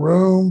paid for your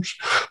rooms.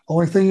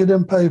 Only thing you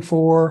didn't pay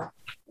for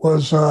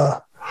was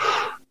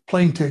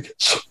plane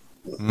tickets.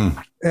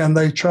 And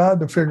they tried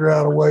to figure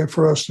out a way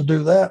for us to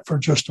do that for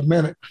just a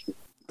minute.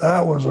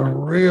 That was a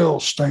real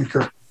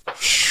stinker.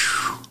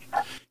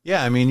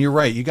 Yeah, I mean, you're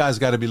right. You guys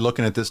got to be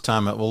looking at this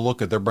time.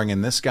 They're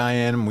bringing this guy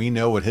in. We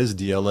know what his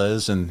deal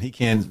is, and he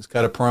can't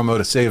cut a promo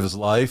to save his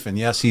life. And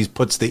yes, he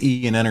puts the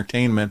E in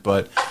entertainment,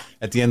 but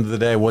at the end of the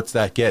day, what's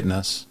that getting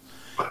us?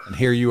 And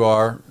here you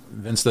are.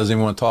 Vince doesn't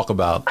even want to talk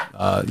about,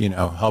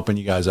 helping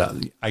you guys out.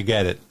 I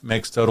get it.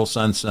 Makes total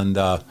sense. And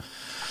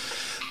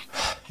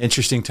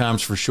interesting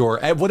times for sure.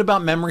 What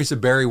about memories of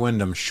Barry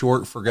Windham's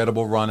short,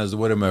 forgettable run as the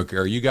Widowmaker?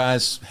 Are you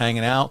guys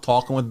hanging out,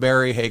 talking with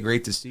Barry? Hey,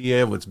 great to see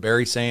you. Was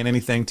Barry saying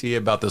anything to you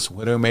about this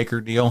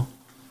Widowmaker deal?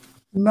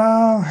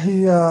 No,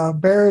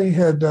 Barry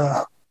had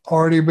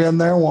already been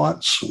there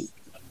once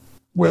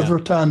with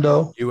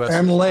Rotundo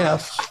and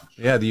left.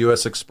 Yeah, the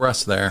U.S.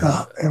 Express there.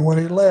 And when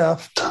he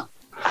left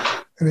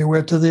and he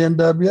went to the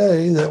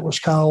NWA, that was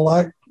kind of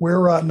like we're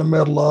right in the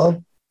middle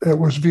of. It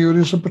was viewed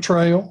as a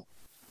betrayal.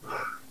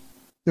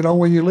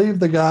 When you leave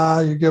the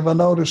guy, you give a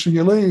notice and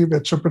you leave,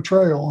 it's a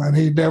betrayal, and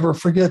he never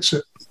forgets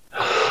it.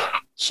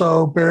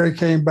 So Barry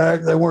came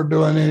back. They weren't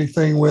doing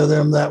anything with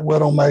him. That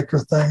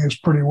Widowmaker thing is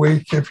pretty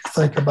weak if you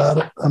think about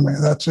it. I mean,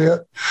 that's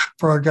it.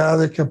 For a guy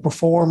that can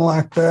perform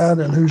like that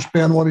and who's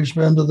been what he's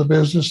been to the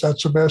business,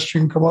 that's the best you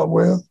can come up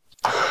with.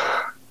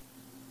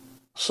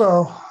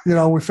 So,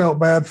 we felt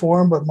bad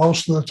for him, but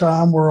most of the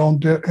time we're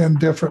in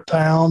different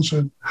towns,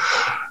 and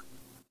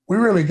we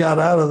really got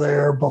out of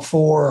there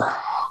before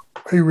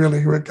he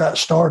really got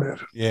started,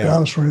 to be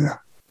honest with you.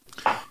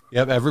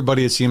 Yep,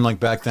 everybody, it seemed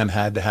like back then,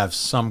 had to have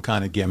some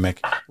kind of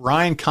gimmick.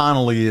 Ryan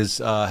Connolly has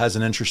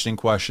an interesting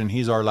question.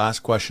 He's our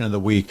last question of the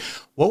week.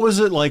 What was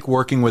it like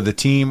working with a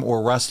team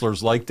or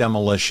wrestlers like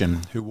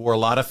Demolition who wore a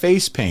lot of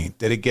face paint?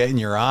 Did it get in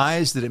your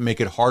eyes? Did it make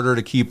it harder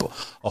to keep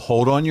a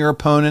hold on your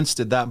opponents?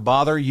 Did that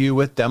bother you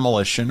with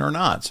Demolition or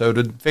not? So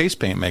did face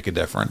paint make a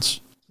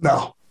difference?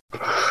 No,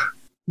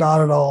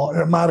 not at all.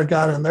 It might have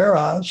got in their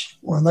eyes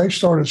when they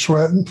started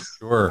sweating.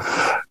 Sure.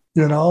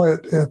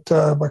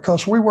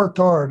 Because we worked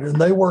hard, and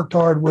they worked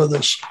hard with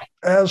us,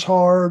 as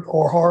hard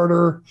or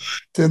harder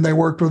than they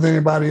worked with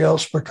anybody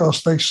else,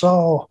 because they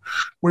saw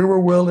we were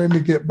willing to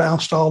get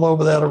bounced all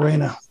over that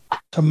arena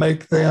to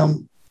make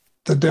them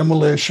the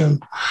Demolition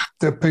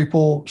that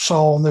people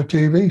saw on their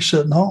TV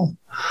sitting home.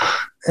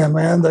 And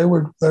man, they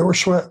were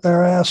sweating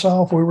their ass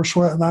off. We were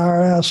sweating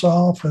our ass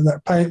off, and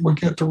that paint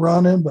would get to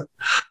running. But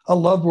I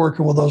loved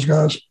working with those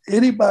guys.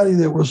 Anybody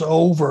that was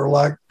over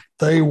like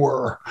they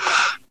were,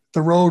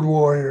 the Road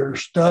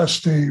Warriors,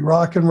 Dusty,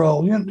 Rock and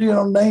Roll,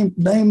 name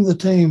the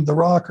team, the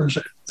Rockers.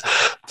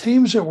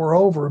 Teams that were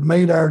over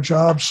made our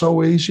job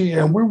so easy,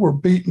 and we were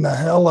beating the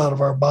hell out of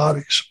our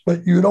bodies.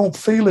 But you don't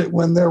feel it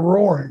when they're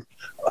roaring.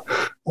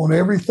 on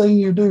everything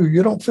you do,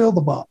 you don't feel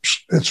the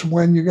bumps. It's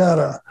when you got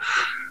a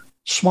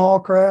small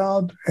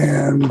crowd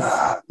and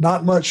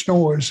not much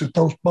noise that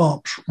those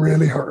bumps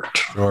really hurt.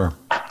 Sure.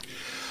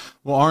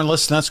 Well, Arn,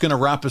 listen, that's going to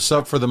wrap us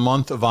up for the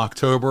month of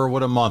October.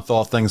 What a month,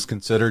 all things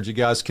considered. You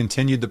guys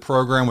continued the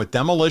program with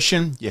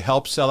Demolition. You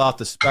helped sell out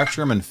the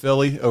Spectrum in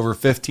Philly, over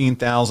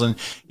 15,000.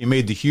 You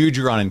made the huge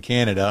run in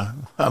Canada.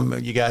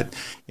 You got,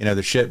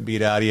 the shit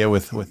beat out of you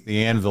with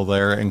the Anvil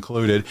there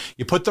included.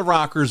 You put the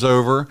Rockers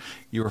over.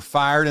 You were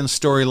fired in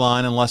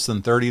storyline in less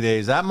than 30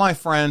 days. That, my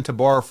friend, to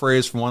borrow a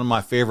phrase from one of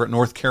my favorite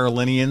North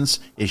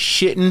Carolinians, is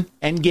shitting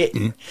and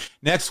getting.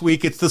 Next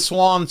week, it's the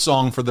swan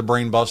song for the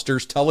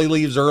Brainbusters. Tully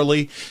leaves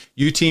early.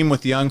 You team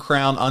with the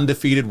uncrowned,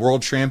 undefeated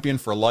world champion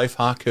for life,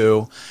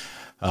 Haku.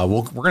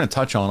 We're going to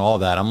touch on all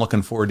that. I'm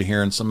looking forward to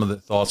hearing some of the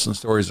thoughts and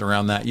stories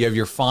around that. You have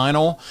your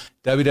final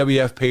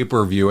WWF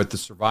pay-per-view at the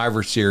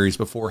Survivor Series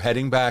before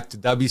heading back to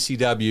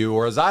WCW,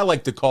 or as I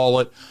like to call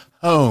it,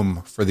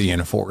 home for the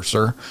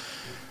Enforcer.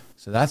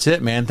 So that's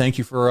it, man. Thank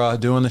you for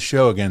doing the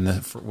show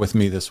again with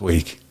me this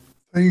week.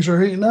 Things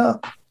are heating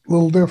up. A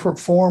little different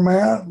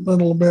format, a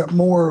little bit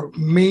more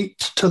meat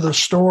to the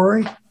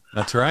story.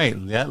 That's right.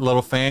 Yeah,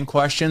 little fan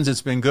questions.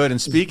 It's been good. And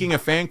speaking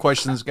of fan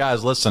questions,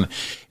 guys, listen,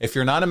 if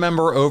you're not a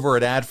member over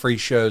at Ad Free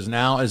Shows,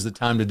 now is the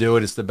time to do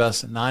it. It's the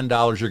best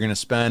 $9 you're going to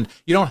spend.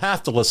 You don't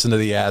have to listen to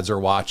the ads or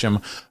watch them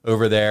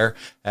over there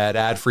at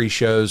Ad Free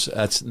Shows.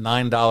 That's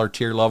 $9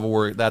 tier level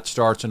where that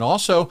starts. And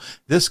also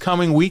this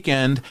coming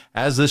weekend,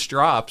 as this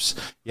drops,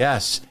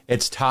 yes,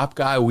 it's Top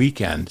Guy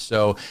weekend.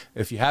 So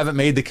if you haven't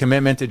made the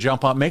commitment to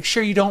jump up, make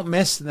sure you don't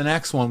miss the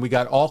next one. We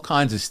got all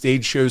kinds of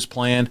stage shows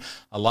planned.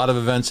 A lot of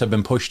events have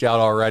been pushed out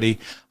already.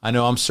 I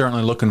know I'm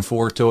certainly looking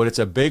forward to it. It's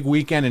a big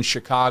weekend in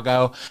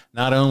Chicago.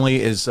 Not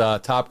only is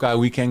Top Guy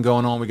weekend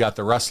going on, we got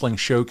the wrestling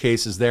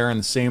showcases there in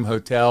the same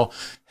hotel.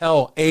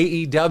 Hell,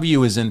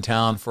 AEW is in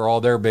town for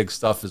all their big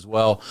stuff as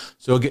well.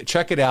 So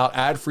check it out,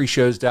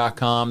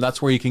 adfreeshows.com. That's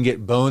where you can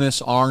get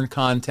bonus Arn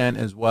content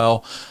as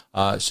well.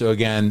 So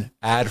again,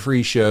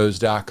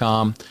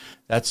 adfreeshows.com.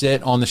 That's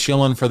it on the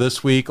Shillin' for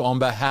this week. On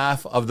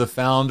behalf of the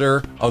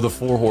founder of the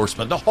Four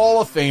Horsemen, the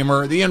Hall of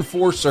Famer, the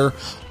Enforcer,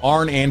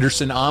 Arn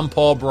Anderson, I'm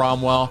Paul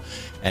Bromwell,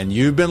 and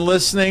you've been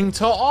listening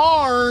to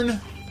Arn.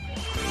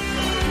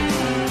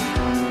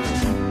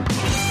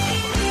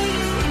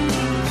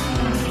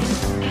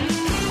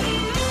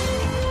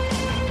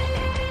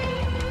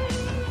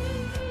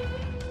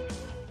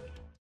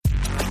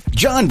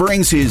 John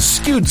brings his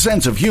skewed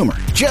sense of humor.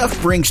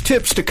 Jeff brings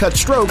tips to cut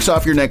strokes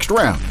off your next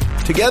round.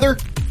 Together,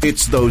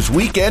 it's those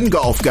weekend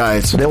golf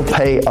guys. They'll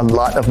pay a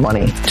lot of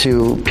money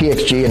to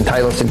PXG and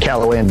Titleist and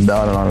Callaway and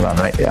on and on and on,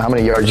 right? How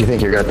many yards do you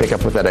think you're going to pick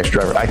up with that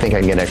extra driver? I think I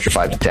can get an extra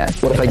 5 to 10.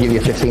 What if I give you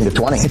 15 to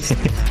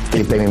 20?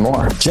 You pay me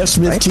more. Jeff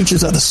Smith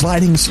teaches on the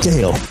sliding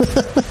scale.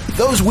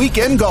 Those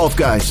Weekend Golf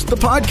Guys, the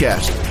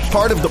podcast,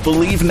 part of the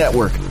Believe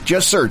Network.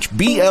 Just search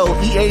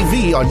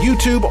BLEAV on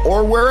YouTube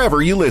or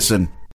wherever you listen.